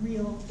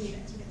real data,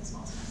 so we get the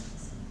smallest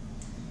plastics.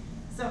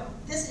 So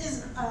this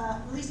is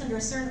released under a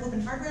CERN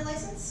open hardware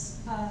license,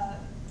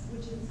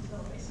 which is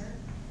developed by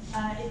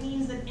CERN. It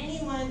means that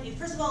anyone,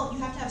 first of all, you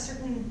have to have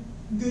certain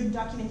good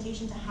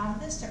documentation to have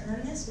this, to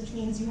earn this, which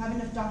means you have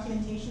enough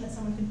documentation that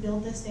someone could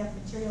build this, they have a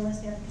material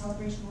list, they have a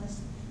calibration list,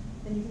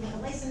 then you can make a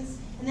license,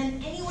 and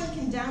then anyone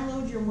can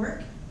download your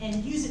work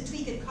and use it,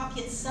 tweak it,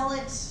 copy it, sell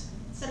it,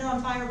 set it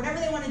on fire, whatever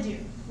they want to do.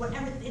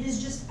 Whatever, it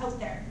is just out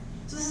there.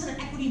 So this is an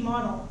equity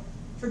model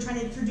for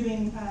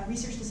doing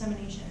research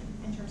dissemination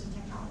in terms of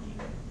technology,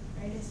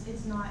 right?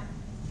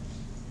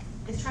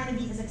 It's trying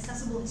to be as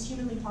accessible as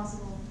humanly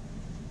possible.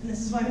 And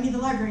this is why we need the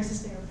libraries to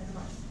stay open in the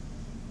North.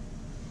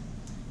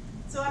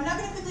 So I'm now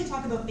going to quickly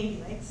talk about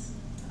baby legs,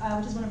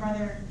 which is one of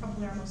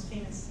probably our most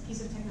famous piece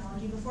of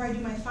technology, before I do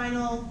my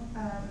final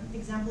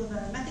example of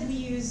a method we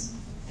use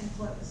and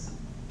close.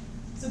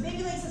 So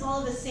baby legs has all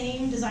of the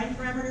same design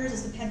parameters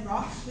as the ped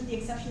rock, with the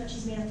exception that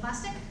she's made of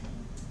plastic.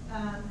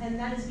 And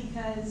that is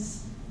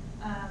because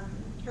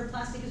her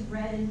plastic is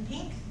red and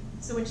pink,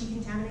 so when she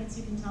contaminates,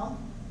 you can tell,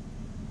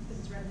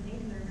 because it's red and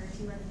pink, and there are very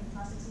few red and pink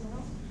plastics in the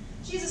world.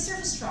 She is a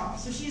surface straw,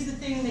 so she's the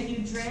thing that you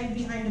drag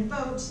behind a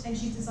boat, and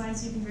she's designed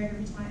so you can drag her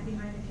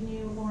behind a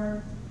canoe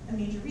or a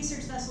major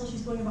research vessel.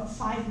 She's going about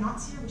 5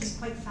 knots here, which is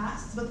quite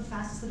fast. It's about the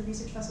fastest that a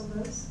research vessel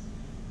goes,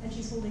 and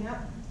she's holding up.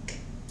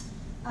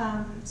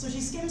 So she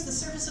skims the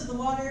surface of the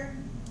water,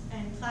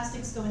 and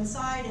plastics go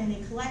inside, and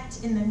they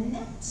collect in the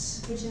net,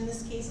 which in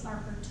this case are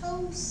her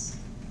toes.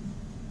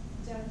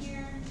 Down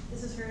here,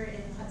 this is her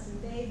in Hudson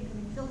Bay,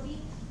 becoming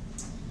filthy.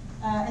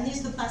 And these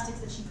are the plastics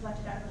that she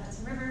collected out of the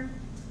Hudson River.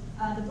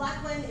 The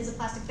black one is a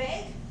plastic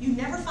bag. You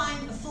never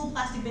find a full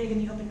plastic bag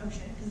in the open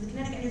ocean, because the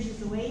kinetic energy of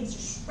the waves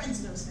just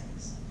shreds those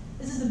things.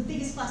 This is the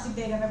biggest plastic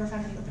bag I've ever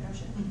found in the open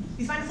ocean.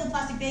 If you find a full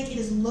plastic bag, it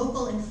is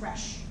local and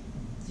fresh.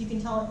 So you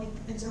can tell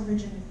its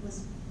origin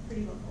was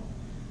pretty local.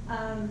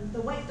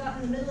 The white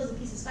dot in the middle is a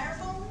piece of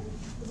styrofoam,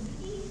 little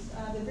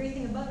biggie. The gray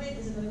thing above it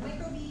is another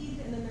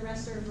microbead, and then the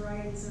rest are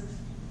varieties of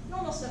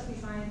normal stuff we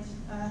find,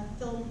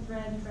 film,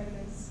 thread,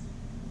 fragments,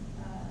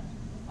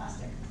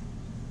 plastic.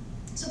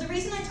 So the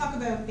reason I talk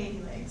about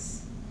baby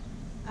legs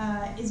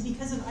is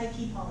because of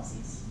IP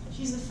policies.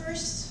 She's the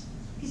first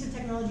piece of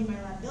technology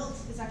my lab built.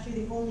 It's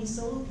actually the only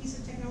solo piece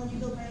of technology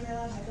built by my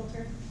lab. I built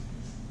her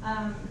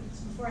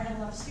before I had a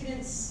lot of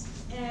students.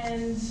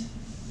 And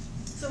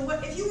so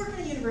if you work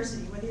in a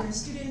university, whether you're a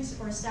student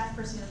or a staff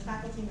person or a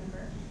faculty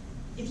member,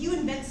 if you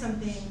invent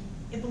something,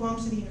 it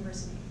belongs to the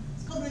university.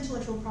 It's called an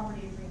intellectual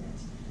property agreement.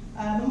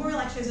 Memorial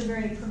actually has a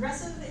very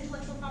progressive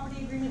intellectual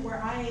property agreement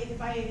where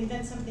if I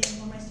invent something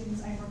for my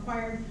students, I am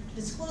required to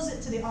disclose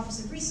it to the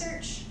Office of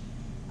Research.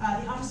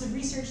 The Office of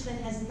Research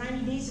then has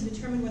 90 days to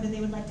determine whether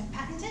they would like to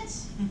patent it.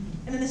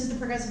 And then this is the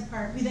progressive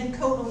part. We then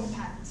co-own the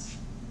patent,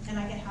 and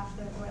I get half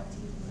the royalties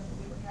and whatever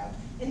we work out.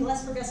 In the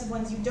less progressive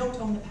ones, you don't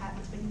own the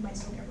patent, but you might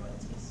still get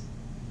royalties.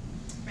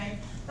 Right?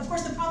 Of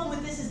course, the problem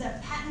with this is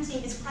that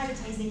patenting is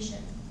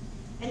privatization.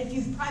 And if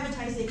you've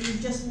privatized it,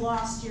 you've just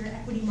lost your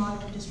equity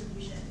model of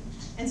distribution.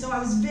 And so I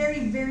was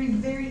very, very,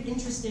 very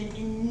interested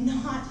in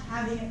not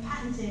having it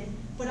patented,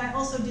 but I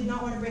also did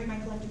not want to break my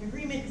collective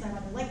agreement because I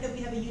rather like that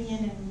we have a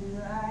union,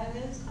 and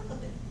it's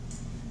complicated.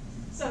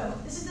 So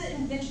this is the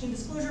invention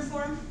disclosure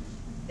form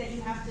that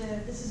you have to,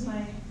 this is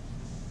my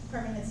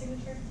permanent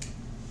signature,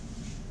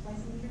 my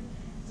signature.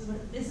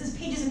 This is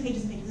pages and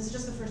pages and pages. This is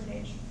just the first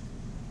page.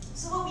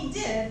 So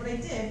what I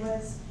did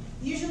was,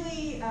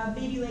 usually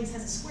baby legs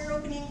has a square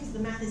opening because the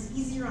math is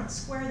easier on a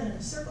square than in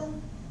a circle.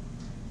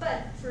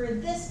 But for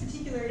this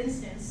particular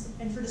instance,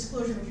 and for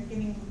disclosure when you're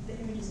giving the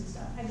images and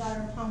stuff, I got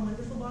her Palm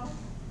Wonderful bottle.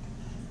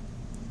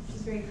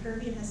 She's very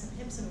curvy and has some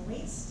hips and a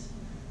waist.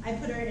 I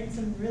put her in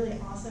some really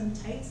awesome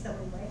tights that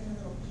were white and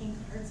little pink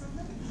hearts on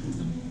them.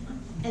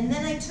 And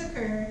then I took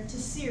her to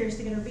Sears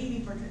to get her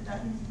baby portrait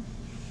done.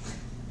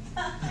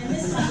 And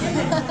this is the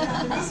image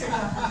of the research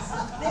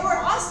office. They were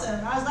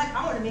awesome. I was like,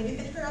 I want to maybe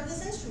picture of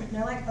this instrument.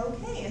 And they're like,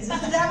 okay, it's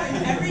just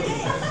happening every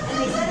day. And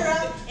they set her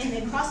up, and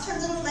they crossed her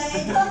little leg,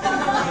 and they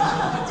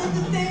like, did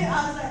the thing.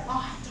 I was like,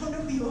 oh, I don't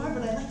know who you are,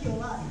 but I like you a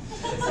lot.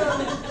 So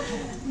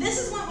this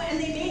is what, and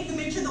they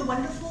made sure the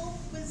Wonderful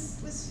was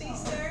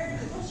faced there.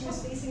 She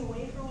was facing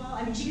away for a while.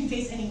 I mean, she can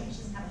face anyway. She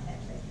doesn't have a head,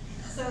 right?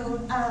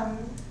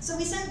 So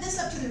we sent this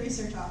up to the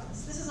research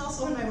office. This is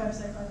also on my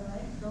website, by the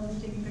way, for all of you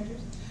taking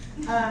pictures.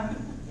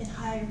 In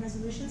high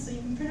resolution, so you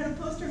can print out a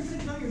poster and put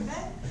it on your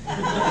bed.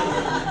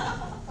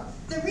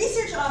 The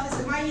research office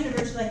at my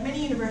university, like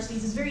many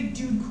universities, is very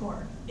dude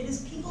core. It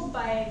is peopled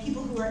by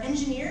people who are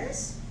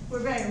engineers, who are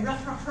very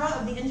rough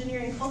of the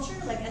engineering culture,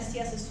 like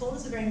STS has told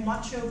us, a very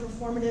macho,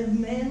 performative,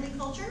 manly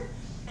culture.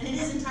 And it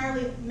is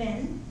entirely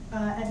men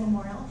at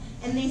Memorial.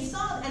 And they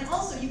saw, and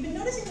also you've been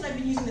noticing that I've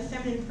been using the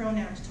feminine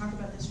pronoun to talk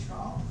about this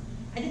trawl.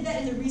 I did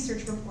that in the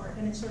research report,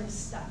 and it sort of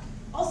stuck.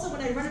 Also,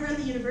 when I run around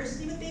the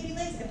university with baby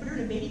legs, I put her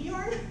in a baby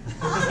Bjorn.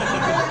 The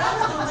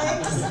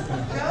legs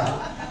go,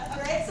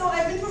 right? So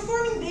I've been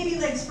performing baby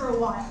legs for a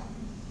while.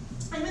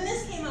 And when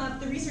this came up,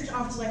 the research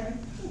office was like, are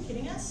you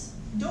kidding us?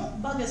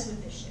 Don't bug us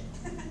with this shit.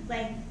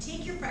 Like,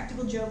 take your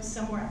practical jokes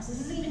somewhere else.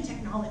 This isn't even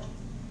technology.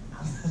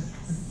 I was like,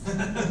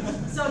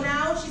 yes. So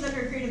now she's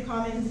under a Creative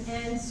Commons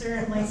and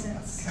CERN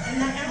license.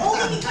 And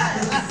only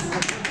because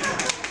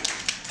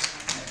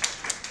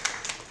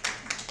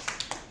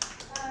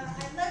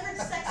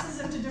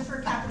to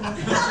defer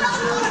capitalism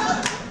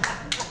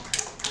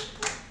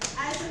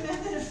as a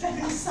method of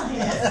feminist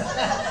science.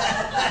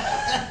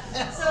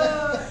 So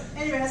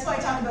anyway, that's why I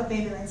talk about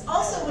baby legs.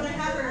 Also, when I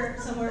have her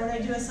somewhere, when I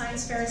do a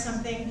science fair or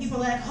something, people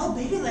are like, oh,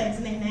 baby legs,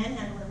 and they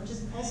manhandle her, which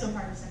is also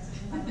part of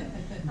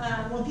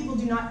sexism. Well, people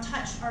do not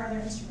touch our other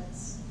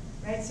instruments,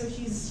 right? So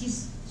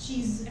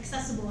she's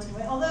accessible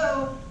anyway.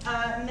 Although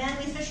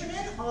manly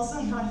fishermen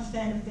also not a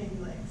fan of baby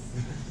legs,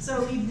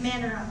 so we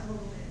man her up a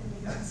little bit.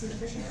 Go and see the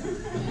fisherman.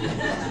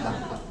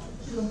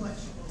 She's a butch.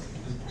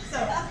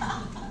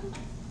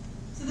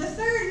 So the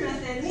third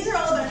method, and these are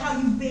all about how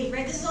you bait,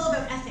 right? This is all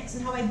about ethics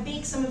and how I I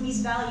bake some of these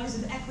values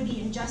of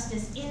equity and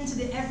justice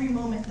into every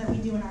moment that we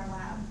do in our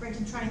lab, right,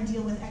 to try and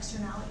deal with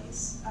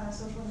externalities,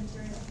 social and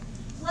material.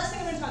 The last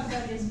thing I'm going to talk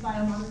about is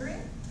biomonitoring.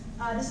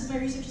 This is my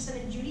research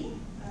assistant, Judy.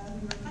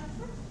 We were cut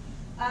for.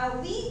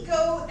 We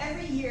go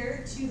every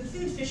year to the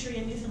food fishery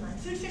in Newfoundland.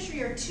 Food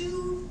fishery are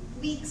 2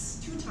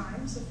 weeks, 2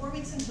 times, so 4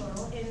 weeks in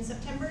total, in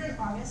September and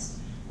August,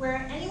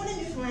 where anyone in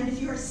Newfoundland, if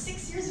you are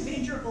 6 years of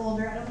age or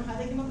older, I don't know how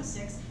they came up with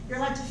 6, you're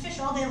allowed to fish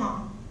all day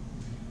long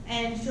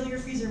and fill your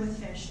freezer with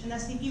fish. And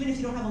that's even if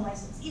you don't have a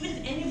license. Even if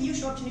any of you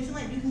show up to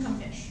Newfoundland, you can come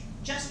fish,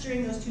 just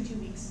during those 2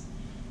 weeks.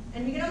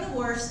 And we get on the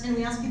wharfs and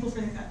we ask people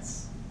for their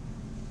guts.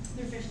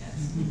 Their fish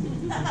guts.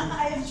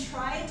 I have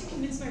tried to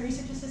convince my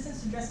research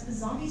assistants to dress as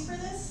zombies for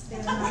this. They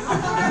are not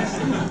on board.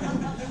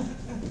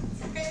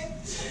 It's okay.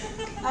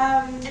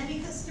 And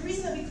because the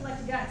reason that we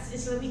collect guts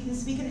is so that we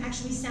can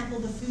actually sample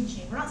the food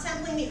chain. We're not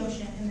sampling the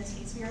ocean in this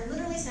case. We are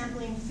literally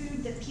sampling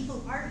food that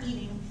people are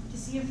eating to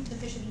see if the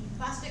fish have eaten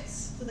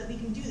plastics, so that we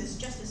can do this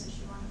justice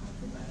issue on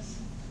food webs.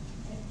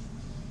 Okay.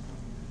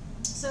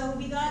 So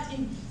we got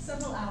in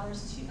several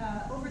hours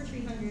over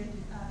 300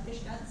 fish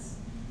guts.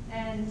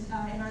 And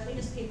in our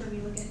latest paper, we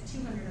look at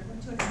 200 of them,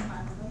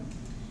 205 of them.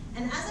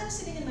 And as I was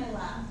sitting in my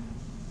lab,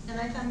 and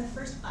I found the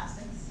first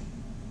plastics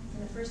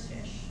and the first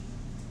fish,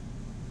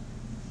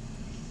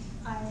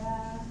 I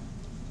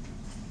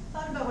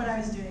thought about what I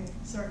was doing,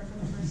 sort of, for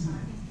the first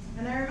time.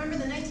 And I remember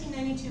the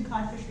 1992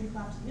 cod fishery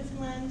collapse in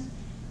Newfoundland,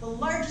 the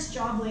largest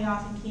job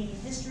layoff in Canadian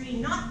history,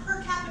 not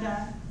per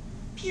capita,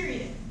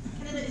 period.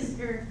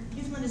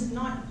 Newfoundland is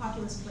not a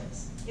populous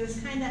place. It was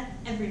kind of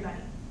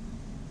everybody,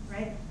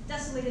 right?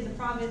 Desolated the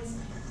province.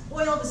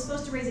 Oil was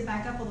supposed to raise it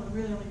back up, although it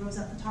really only rose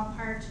up the top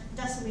part.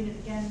 Desolated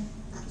again,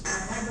 just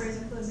where libraries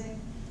are closing.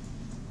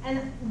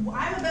 And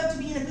I'm about to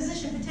be in a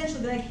position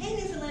potentially to be like, hey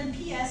Newfoundland,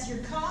 P.S., your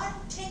cod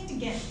tanked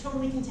again,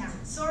 totally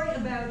contaminated. Sorry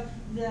about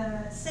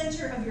the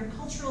center of your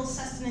cultural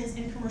sustenance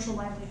and commercial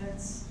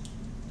livelihoods,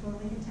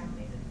 totally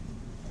contaminated.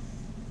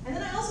 And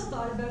then I also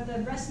thought about the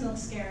breast milk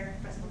fiasco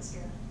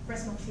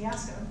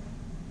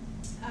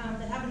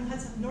that happened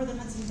in northern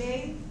Hudson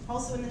Bay,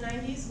 also in the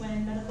 90s,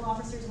 when medical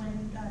officers went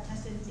and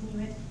tested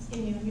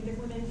Inuit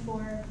women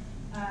for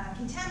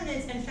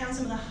contaminants and found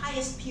some of the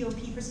highest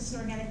POP,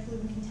 persistent organic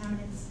pollutant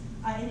contaminants,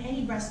 in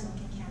any breast milk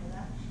in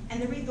Canada.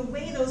 And the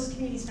way those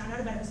communities found out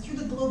about it was through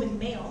the Globe and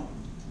Mail,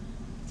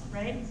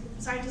 right?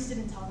 Scientists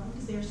didn't tell them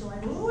because they were still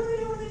like, well, what do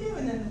they want to do?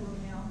 And then the Globe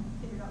and Mail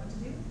figured out what to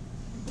do.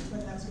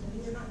 Whether that was going to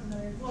be or not,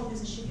 well,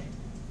 there's a shit. It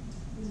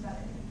was a bad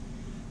idea.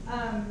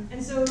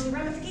 And so the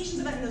ramifications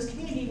of that in those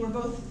communities were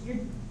both,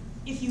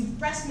 if you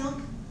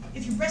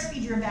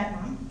breastfeed, you're a bad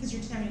mom because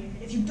you're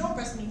contaminated. If you don't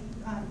breastfeed,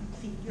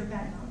 you're a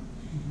bad mom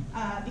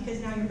because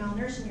now you're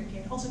malnourishing your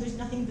kid. Also, there's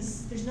nothing to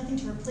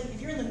replace.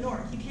 If you're in the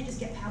north, you can't just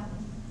get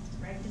pablum,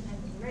 right?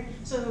 Depending, right?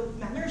 So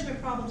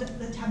malnourishment problems,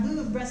 the taboo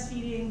of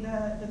breastfeeding,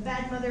 the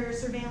bad mother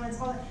surveillance,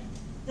 all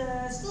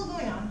that, still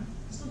going on,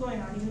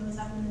 even though it's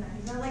happened in the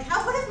 90s. And I'm like,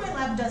 what if my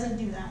lab doesn't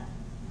do that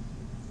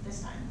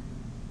this time?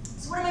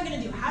 So what am I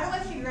going to do? How do I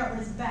figure out what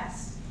is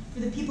best for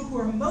the people who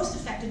are most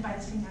affected by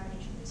this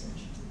contamination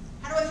research?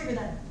 How do I figure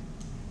that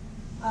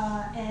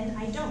out? And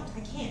I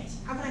can't.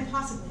 How can I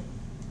possibly?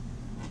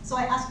 So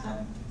I asked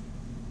them.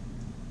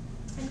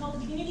 I called a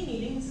community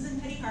meeting. This is in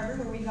Petty Harbour,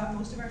 where we got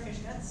most of our fish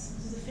guts.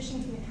 This is a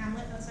fishing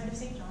hamlet outside of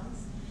St.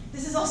 John's.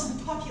 This is also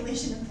the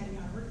population of Petty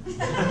Harbour.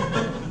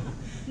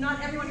 Not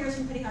everyone here is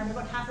from Petty Harbour,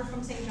 about half are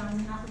from St. John's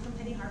and half are from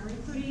Petty Harbour,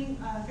 including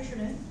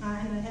fishermen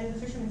and the head of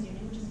the Fishermen's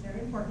Union, which is very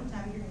important to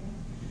have at your meeting.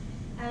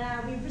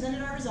 And we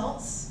presented our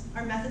results,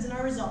 our methods and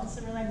our results,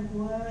 and we're like,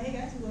 whoa, hey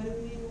guys, what do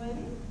we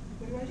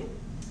want to do?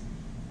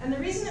 And the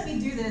reason that we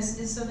do this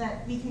is so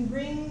that we can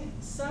bring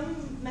some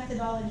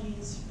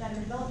methodologies that are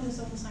developed in the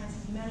social science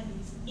and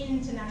humanities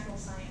into natural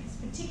science,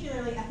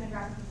 particularly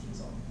ethnographic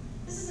refusal.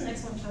 This is an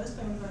excellent post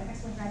by one of our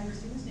excellent graduate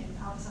students named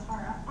Alex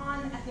Sahara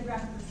on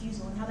ethnographic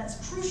refusal and how that's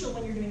crucial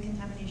when you're doing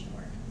contamination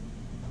work.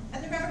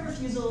 Ethnographic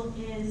refusal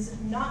is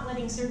not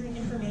letting certain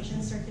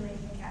information circulate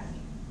in the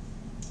academy.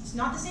 It's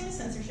not the same as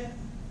censorship.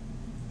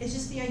 It's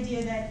just the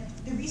idea that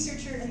the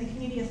researcher and the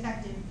community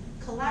affected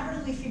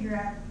collaboratively figure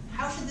out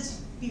how should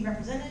this be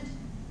represented,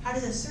 how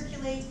does it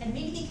circulate, and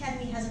maybe the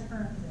academy hasn't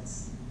earned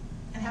this.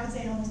 And I would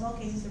say in almost all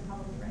cases they're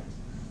probably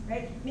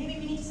right. Maybe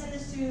we need to send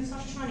this to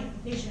Sasquatch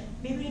Nation.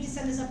 Maybe we need to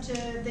send this up to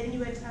the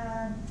Inuit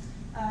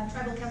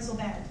Tribal Council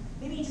Band.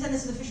 Maybe we need to send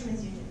this to the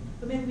Fishermen's Union.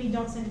 But maybe we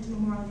don't send it to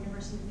Memorial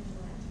University of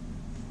Newfoundland.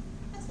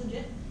 That's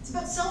legit. It's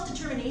about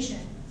self-determination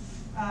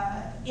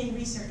in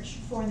research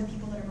for the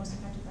people that are most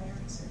affected by your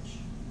research.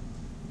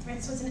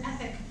 Right? So it's an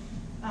ethic.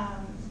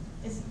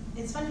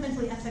 It's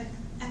fundamentally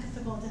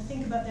ethical to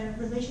think about the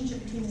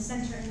relationship between the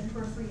center and the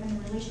periphery and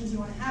the relations you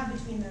want to have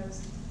between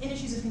those in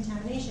issues of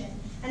contamination.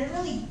 And it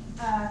really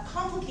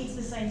complicates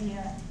this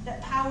idea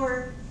that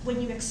power,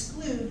 when you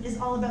exclude, is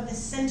all about the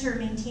center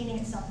maintaining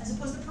itself, as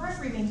opposed to the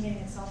periphery maintaining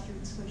itself through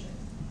exclusion.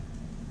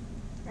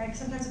 Right?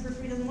 Sometimes the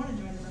periphery doesn't want to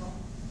join the middle.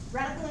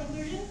 Radical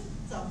inclusion?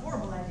 It's a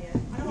horrible idea.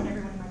 I don't want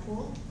everyone in my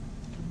pool.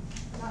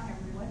 Not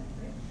everyone,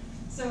 right?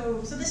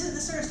 So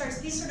this sort of starts,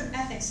 these sort of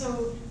ethics.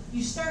 So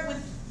you start with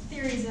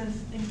theories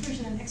of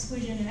inclusion and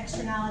exclusion and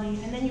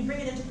externality, and then you bring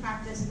it into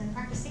practice, and then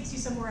practice takes you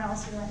somewhere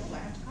else. You're like, oh, I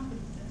have to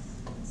complicate this.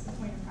 That's the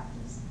point of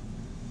practice.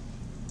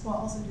 While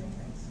also doing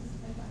things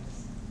like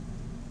practice.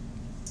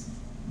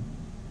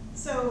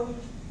 So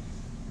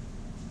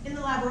in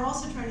the lab, we're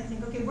also trying to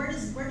think, okay, where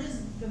does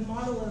the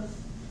model of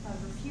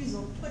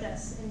refusal put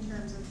us in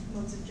terms of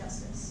modes of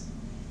justice?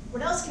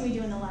 What else can we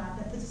do in the lab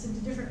that puts us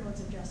into different modes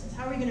of justice?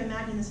 How are we going to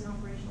imagine this and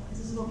operationalize?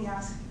 This is what we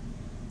ask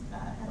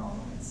at all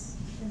moments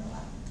in the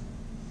lab.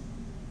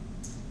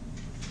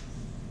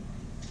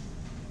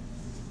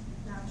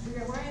 Now, to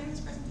figure out where I am in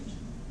this presentation.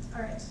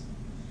 All right.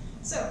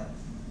 So,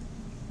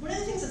 one of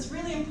the things that's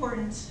really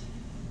important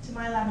to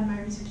my lab and my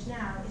research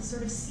now is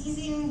sort of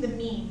seizing the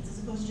means as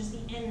opposed to just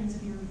the ends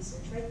of your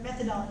research, right?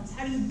 Methodologies.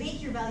 How do you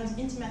bake your values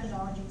into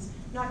methodologies,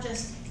 not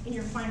just in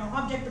your final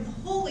object, but the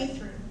whole way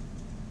through,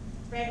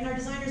 right? And our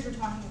designers were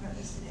talking about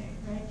this today,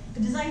 right? The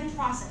design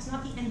process,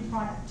 not the end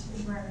product,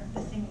 is where the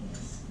thingy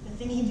is.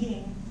 The thingy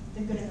being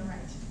the good and the right,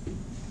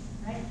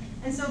 right?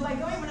 And so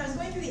when I was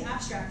going through the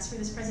abstracts for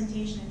this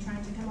presentation and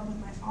trying to come up with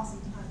my awesome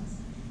puns,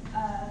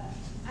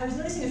 I was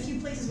noticing a few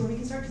places where we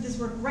can start to do this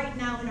work right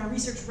now in our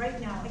research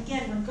right now.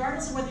 Again,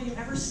 regardless of whether you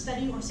ever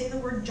study or say the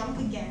word junk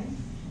again,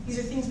 these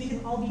are things we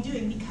can all be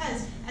doing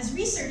because as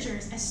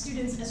researchers, as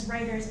students, as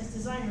writers, as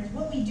designers,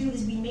 what we do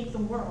is we make the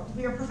world.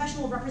 We are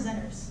professional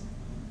representers,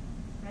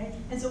 right?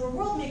 And so we're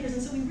world makers,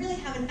 and so we really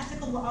have an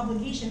ethical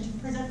obligation to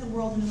present the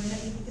world in a way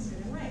that we think is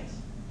good and right.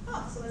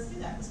 Oh, so let's do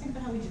that. Let's think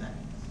about how we do that.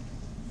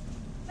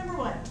 Number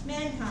one,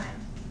 mankind.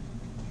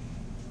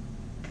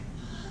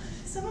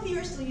 Some of you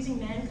are still using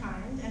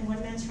mankind and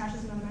one man's trash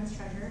is another man's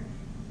treasure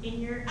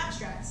in your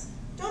abstracts.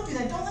 Don't do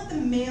that. Don't let the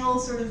male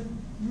sort of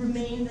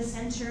remain the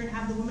center and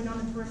have the woman on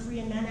the periphery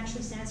and man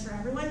actually stands for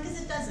everyone,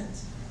 because it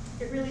doesn't.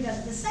 It really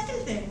doesn't. The second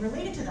thing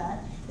related to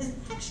that is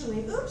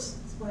actually, oops,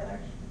 spoiler,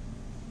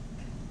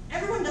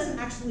 everyone doesn't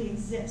actually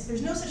exist.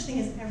 There's no such thing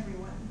as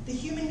everyone. The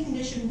human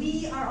condition,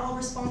 we are all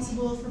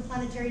responsible for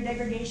planetary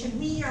degradation.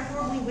 We are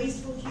horribly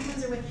wasteful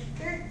humans.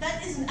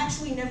 That isn't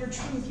actually never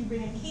true if you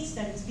bring in case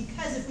studies,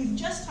 because if we've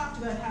just talked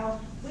about how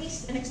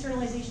waste and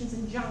externalizations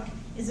and junk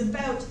is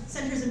about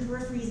centers and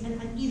peripheries and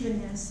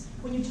unevenness,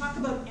 when you talk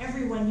about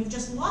everyone, you've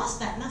just lost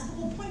that, and that's the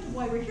whole point of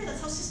why we're here.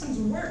 That's how systems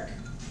work.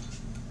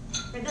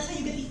 Right? That's how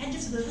you get the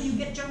edges of it, that's how you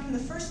get junk in the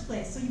first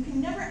place. So you can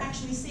never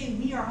actually say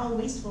we are all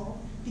wasteful,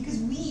 because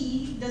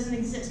we doesn't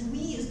exist.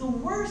 We is the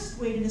worst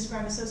way to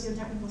describe a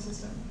socio-technical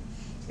system.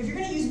 If you're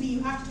going to use we,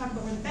 you have to talk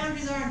about where the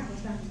boundaries are, and how those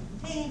boundaries are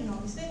contained, and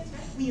all these things,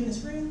 right? We in this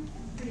room,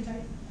 pretty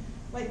tight.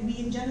 Like we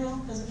in general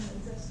doesn't really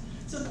exist.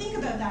 So think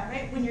about that,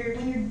 right? When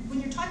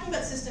you're talking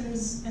about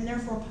systems and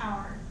therefore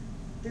power,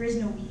 there is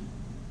no we.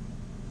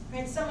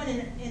 Right? Someone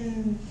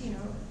in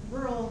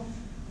rural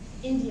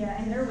India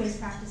and their waste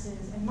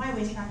practices and my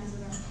waste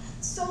practices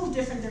are so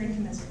different they're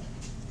incommensurate.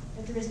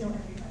 That there is no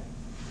everybody.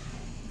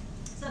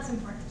 So that's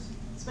important,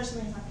 especially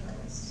when you're talking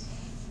about waste.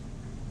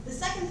 The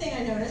second thing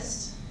I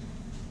noticed,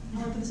 I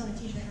want to put this on a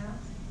t-shirt now,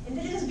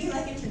 indigenous be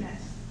like internet.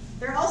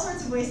 There are all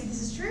sorts of ways that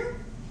this is true.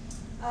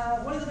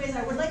 One of the ways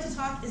I would like to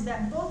talk is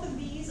that both of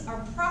these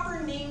are proper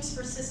names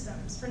for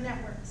systems, for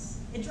networks.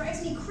 It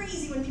drives me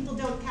crazy when people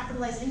don't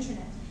capitalize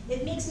internet.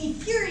 It makes me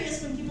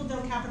furious when people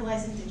don't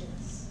capitalize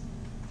indigenous.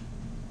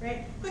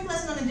 Right? Quick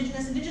lesson on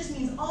indigenous. Indigenous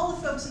means all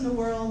the folks in the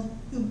world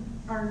who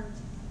are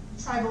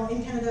tribal.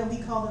 In Canada, we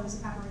call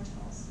those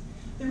Aboriginals.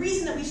 The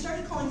reason that we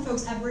started calling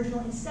folks Aboriginal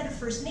instead of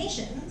First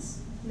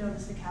Nations,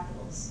 notice the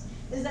capitals,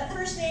 is that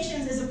First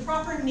Nations is a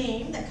proper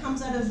name that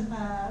comes out of,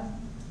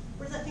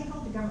 what is that thing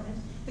called? The government.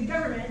 The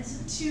government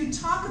to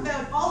talk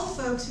about all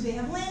the folks who they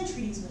have land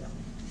treaties with.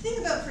 The thing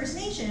about First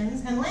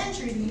Nations and land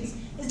treaties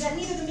is that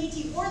neither the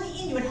Métis or the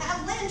Inuit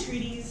have land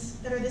treaties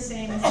that are the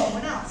same as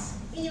anyone else.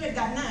 Inuit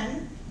got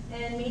none,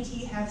 and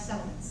Métis have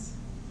settlements,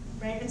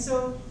 right? And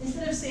so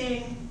instead of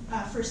saying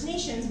First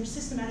Nations, which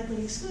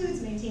systematically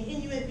excludes Métis and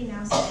Inuit, we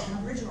now say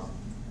Aboriginal,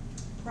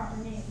 proper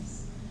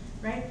names,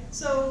 right?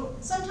 So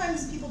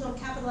sometimes people don't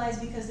capitalize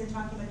because they're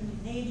talking about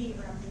indigeneity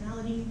or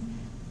aboriginality.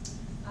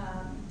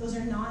 Those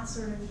are not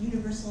sort of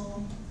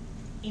universal,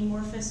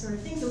 amorphous sort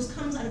of things. Those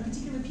comes out of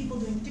particular people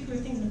doing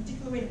particular things in a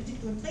particular way in a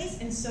particular place,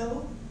 and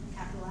so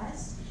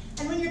capitalized.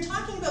 And when you're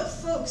talking about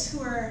folks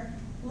who are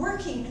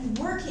working and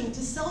working to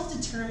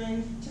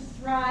self-determine, to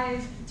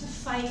thrive, to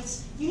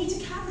fight, you need to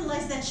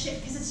capitalize that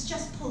shit because it's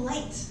just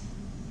polite.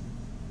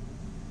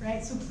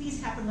 Right? So please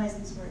capitalize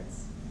these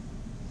words.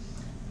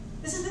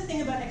 This is the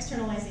thing about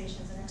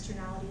externalizations and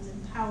externalities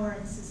and power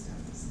and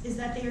systems, is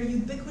that they are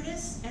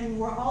ubiquitous and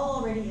we're all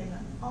already in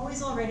them.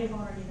 Always already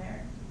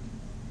there.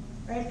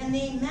 Right? And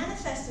they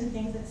manifest in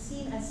things that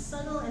seem as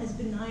subtle and as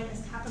benign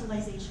as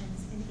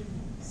capitalizations and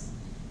idioms.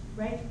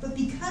 Right? But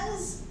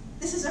because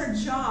this is our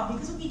job,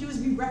 because what we do is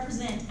we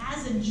represent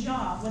as a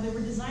job, whether we're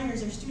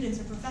designers or students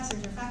or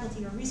professors or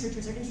faculty or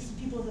researchers or interested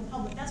people of the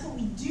public, that's what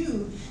we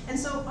do. And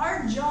so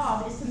our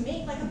job is to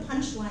make like a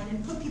punchline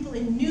and put people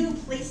in new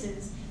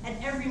places at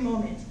every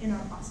moment in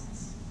our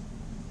process.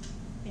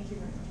 Thank you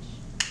very much.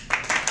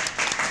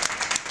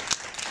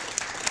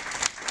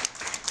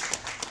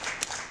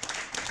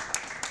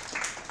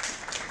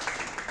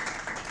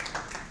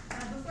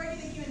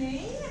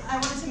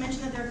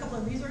 that there are a couple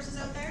of resources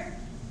out there.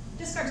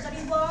 Discard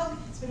Studies blog,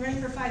 it's been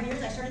running for 5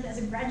 years. I started as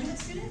a graduate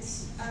student.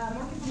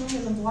 More people know me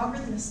as a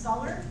blogger than a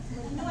scholar.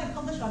 You know, I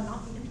publish on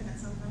not the internet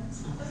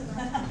sometimes.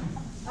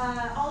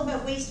 All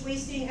about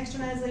wasting,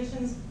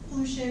 externalizations,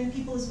 pollution,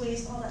 people as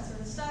waste, all that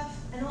sort of stuff.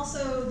 And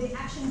also the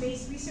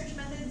action-based research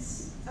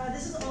methods.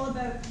 This is all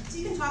about, so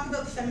you can talk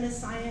about feminist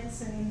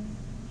science and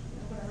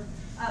whatever,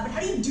 but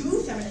how do you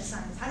do feminist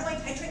science? How do I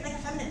titrate like a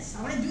feminist?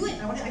 I want to do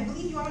it. I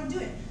believe you, I want to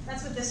do it.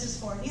 That's what this is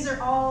for. These are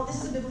all,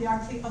 this is a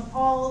bibliography of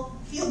all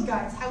field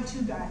guides,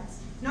 how-to guides.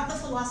 Not the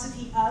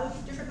philosophy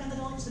of different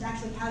methodologies, but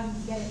actually how you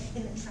get it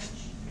in the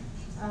trench.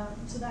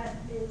 So that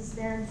is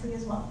there and free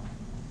as well.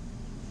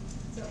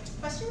 So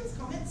questions,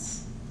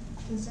 comments,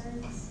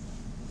 concerns?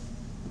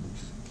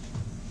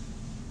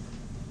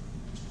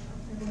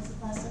 Everyone's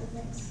the last set of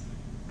things.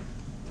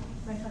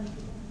 My funny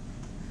people.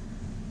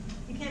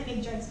 You can't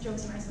make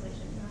jokes in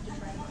isolation. You have to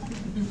try one.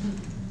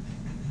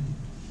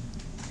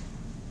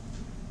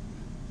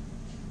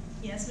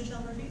 Yes,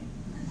 Michelle Murphy?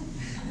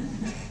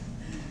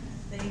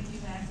 Thank you,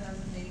 Max. That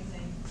was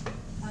amazing.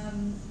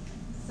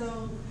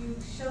 So you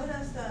showed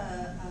us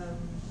a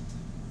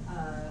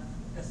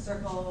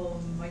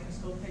circle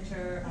microscope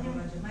picture of a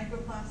bunch of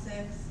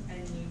microplastics,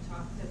 and you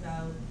talked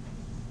about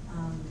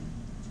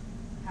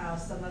how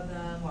some of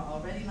them were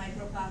already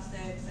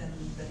microplastics, and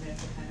then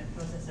there's the kind of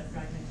process of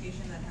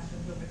fragmentation that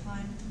happens over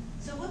time.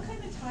 So what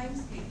kind of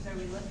timescapes are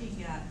we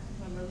looking at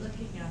when we're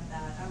looking at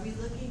that? Are we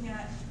looking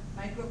at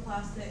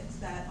microplastics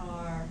that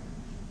are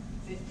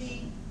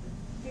 50,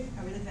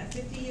 are we looking at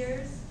 50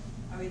 years?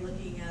 Are we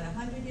looking at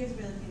 100 years? Are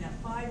we looking at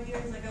 5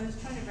 years? Like, I was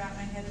trying to wrap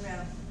my head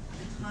around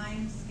the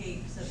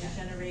timescapes of the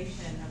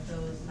generation of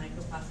those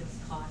microplastics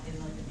caught in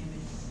like an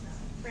image like that.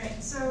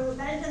 Right, so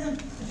that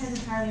depends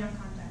entirely on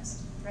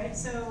context, right?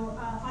 So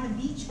on a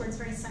beach where it's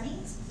very sunny,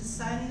 the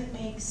sun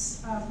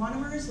makes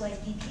monomers like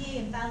BPA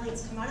and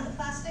phthalates come out of the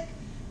plastic.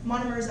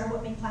 Monomers are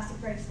what make plastic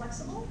very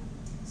flexible.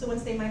 So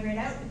once they migrate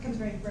out, it becomes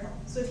very brittle.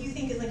 So if you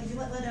think, like, if you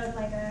let out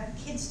like a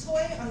kid's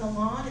toy on the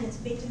lawn and it's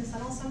baked in the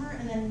sun all summer,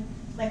 and then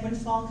like when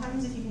fall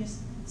comes, if you can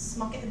just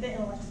smuck it a bit,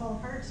 it'll like fall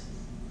apart,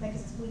 like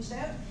it's bleached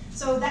out.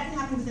 So that can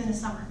happen within the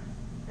summer,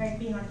 right,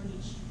 being on a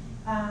beach.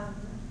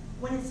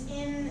 When it's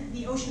in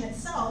the ocean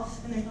itself,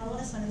 and there's not a lot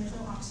of sun and there's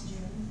no oxygen,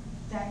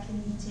 that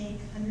can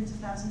take hundreds of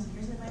thousands of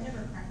years and it might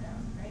never crack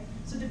down, right?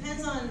 So it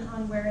depends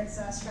on where its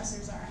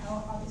stressors are,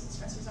 how obvious its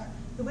stressors are.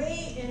 The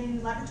way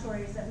in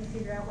laboratories that we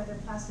figure out whether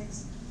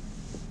plastics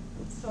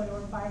photo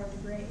or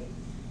biodegrade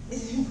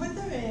is you put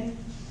them in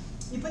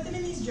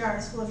these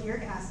jars full of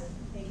uric acid,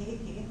 aka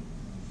P,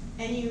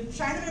 and you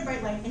shine them in a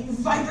bright light and you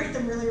vibrate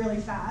them really, really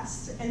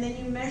fast, and then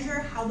you measure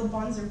how the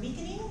bonds are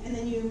weakening, and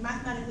then you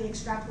mathematically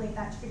extrapolate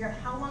that to figure out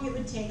how long it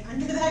would take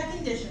under that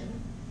condition,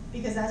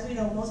 because as we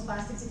know, most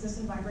plastics exist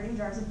in vibrating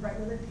jars of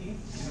brightly lit P,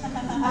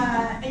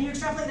 and you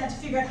extrapolate that to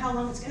figure out how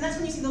long it's, and that's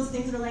when you see those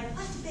things that are like,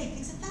 plastic bake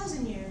takes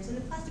 1,000 years, and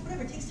the plastic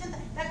whatever takes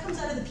 10,000, that comes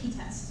out of the P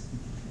test.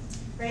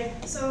 Right?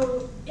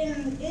 So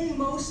in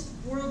most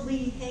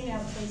worldly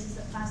hangout places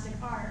that plastic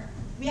are,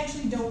 we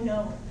actually don't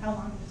know how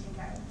long it will take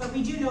out. But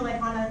we do know,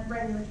 like on a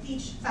brightly lit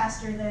beach,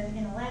 faster than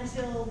in a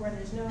landfill where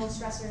there's no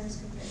stressors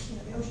compared to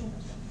the ocean.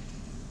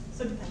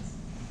 So it depends.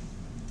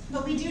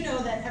 But we do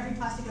know that every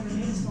plastic ever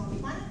made is still on the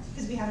planet,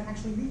 because we haven't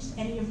actually reached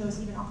any of those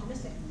even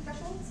optimistic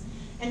thresholds.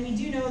 And we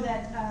do know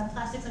that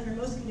plastics under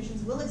most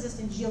conditions will exist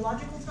in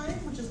geological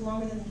time, which is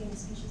longer than the human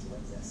species will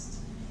exist.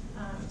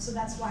 So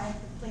that's why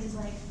places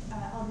like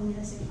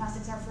Alberta say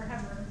plastics are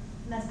forever,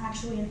 and that's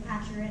actually an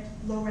accurate,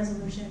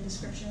 low-resolution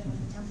description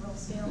of the temporal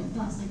scale of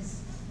plastics.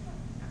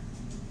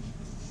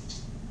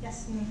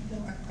 Yes?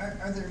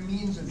 Are there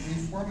means of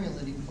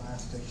reformulating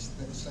plastics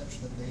that such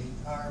that they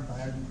are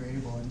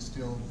biodegradable and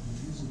still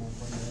usable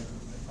for their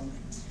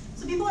functions?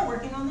 So people are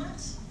working on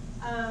that,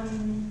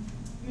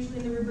 usually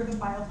in the rubric of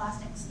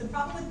bioplastics. The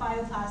problem with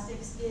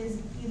bioplastics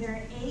is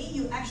either A,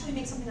 you actually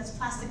make something that's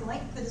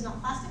plastic-like that is not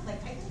plastic,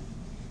 like chitin,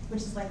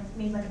 which is like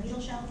made like a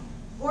beetle shell,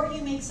 or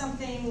you make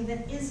something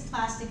that is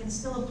plastic and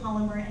still a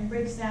polymer and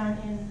breaks down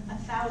in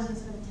 1,000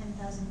 instead of a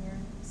 10,000 year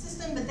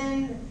system. But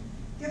then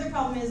the other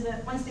problem is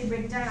that once they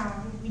break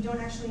down, we don't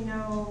actually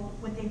know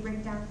what they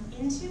break down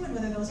into and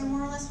whether those are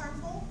more or less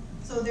harmful.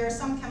 So there are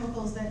some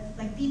chemicals that,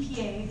 like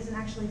BPA, isn't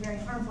actually very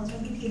harmful. It's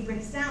when BPA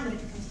breaks down that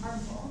it becomes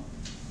harmful.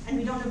 And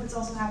we don't know if it's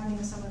also happening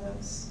with some of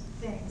those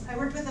things. I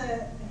worked with I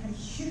had a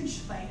huge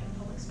fight in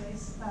public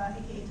space,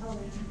 aka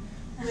television,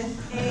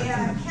 with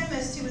a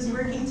chemist who was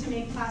working to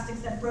make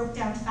plastics that broke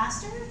down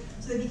faster,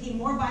 so they became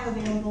more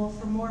bioavailable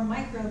for more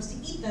microbes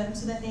to eat them,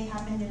 so that they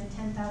happened in a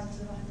 10,000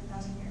 to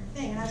 100,000 year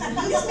thing. And I was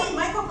like, you just made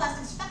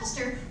microplastics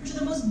faster, which are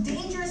the most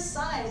dangerous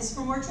size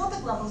for more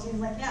tropic levels. And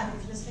he was like, yeah, but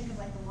if you just think of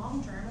like the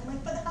long term. I'm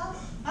like, but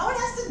how it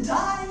has to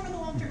die for the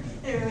long term?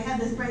 Anyway, we had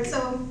this, right?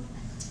 So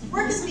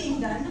work is being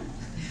done.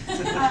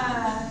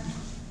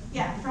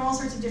 Yeah, from all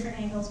sorts of different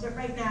angles. But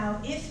right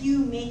now, if you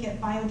make it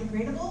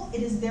biodegradable,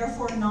 it is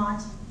therefore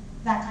not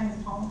that kind of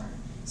polymer.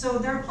 So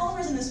there are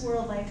polymers in this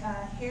world, like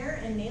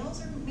hair and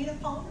nails are made of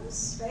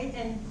polymers, right?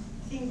 And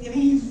I mean,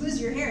 you lose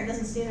your hair, it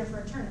doesn't stay there for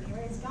eternity,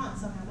 right? It's gone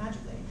somehow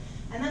magically.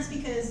 And that's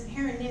because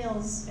hair and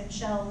nails and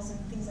shells and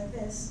things like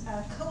this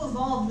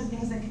co-evolved with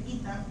things that could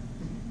eat them,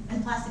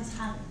 and plastics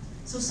haven't.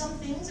 So some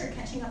things are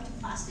catching up to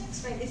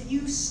plastics, right? If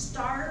you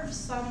starve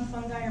some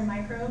fungi or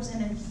microbes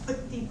and then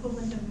put the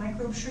equivalent of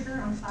microbe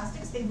sugar on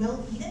plastics, they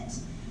will eat it.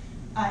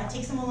 It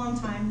takes them a long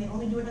time, they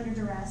only do it under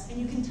duress,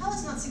 and you can tell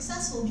it's not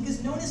successful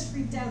because no one has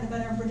freaked out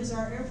about our bridges or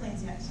our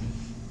airplanes yet,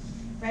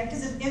 right?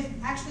 Because if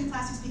actually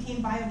plastics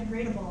became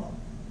biodegradable,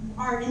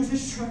 our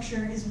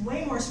infrastructure is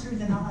way more screwed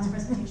than that last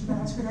presentation, than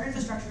how screwed our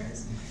infrastructure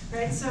is,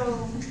 right?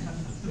 So,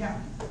 yeah,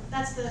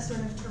 that's the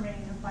sort of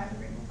terrain of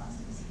biodegradable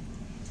plastics.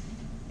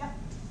 Yep.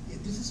 Yeah,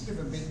 this is sort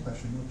of a big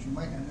question, which you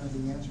might not know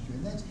the answer to,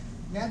 and that's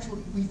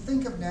natural. We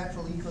think of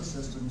natural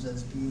ecosystems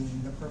as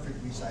being the perfect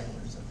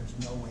recyclers, that there's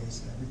no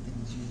waste, that everything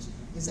is used.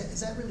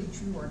 Is that really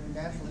true, or do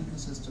natural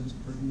ecosystems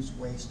produce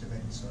waste of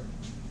any sort?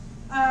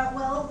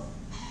 Well,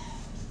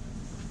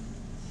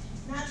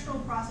 natural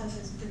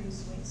processes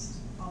produce waste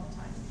all the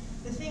time.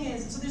 The thing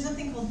is, so there's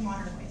something called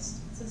modern waste.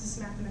 So this is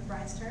Samantha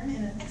McBride's term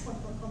in an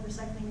excellent book called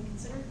Recycling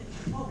Reconsidered that you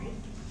should all read.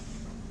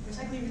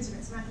 Recycling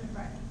Reconsidered, Samantha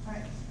McBride. All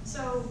right.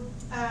 So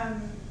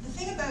the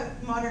thing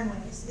about modern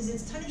waste is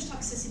its tonnage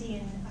toxicity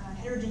and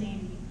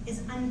heterogeneity is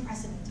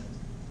unprecedented,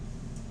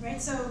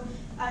 right? So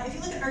if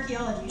you look at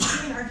archaeology,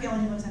 everything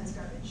archaeology looks at is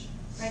garbage,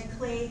 right?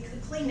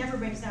 Clay never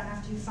breaks down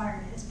after you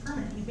fired it. It's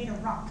permanent. You've made a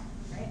rock,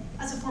 right?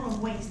 That's a form of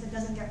waste that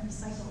doesn't get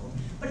recycled,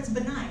 but it's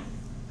benign.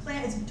 Clay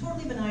is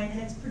totally benign,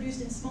 and it's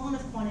produced in small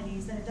enough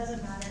quantities that it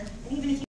doesn't matter. And even if you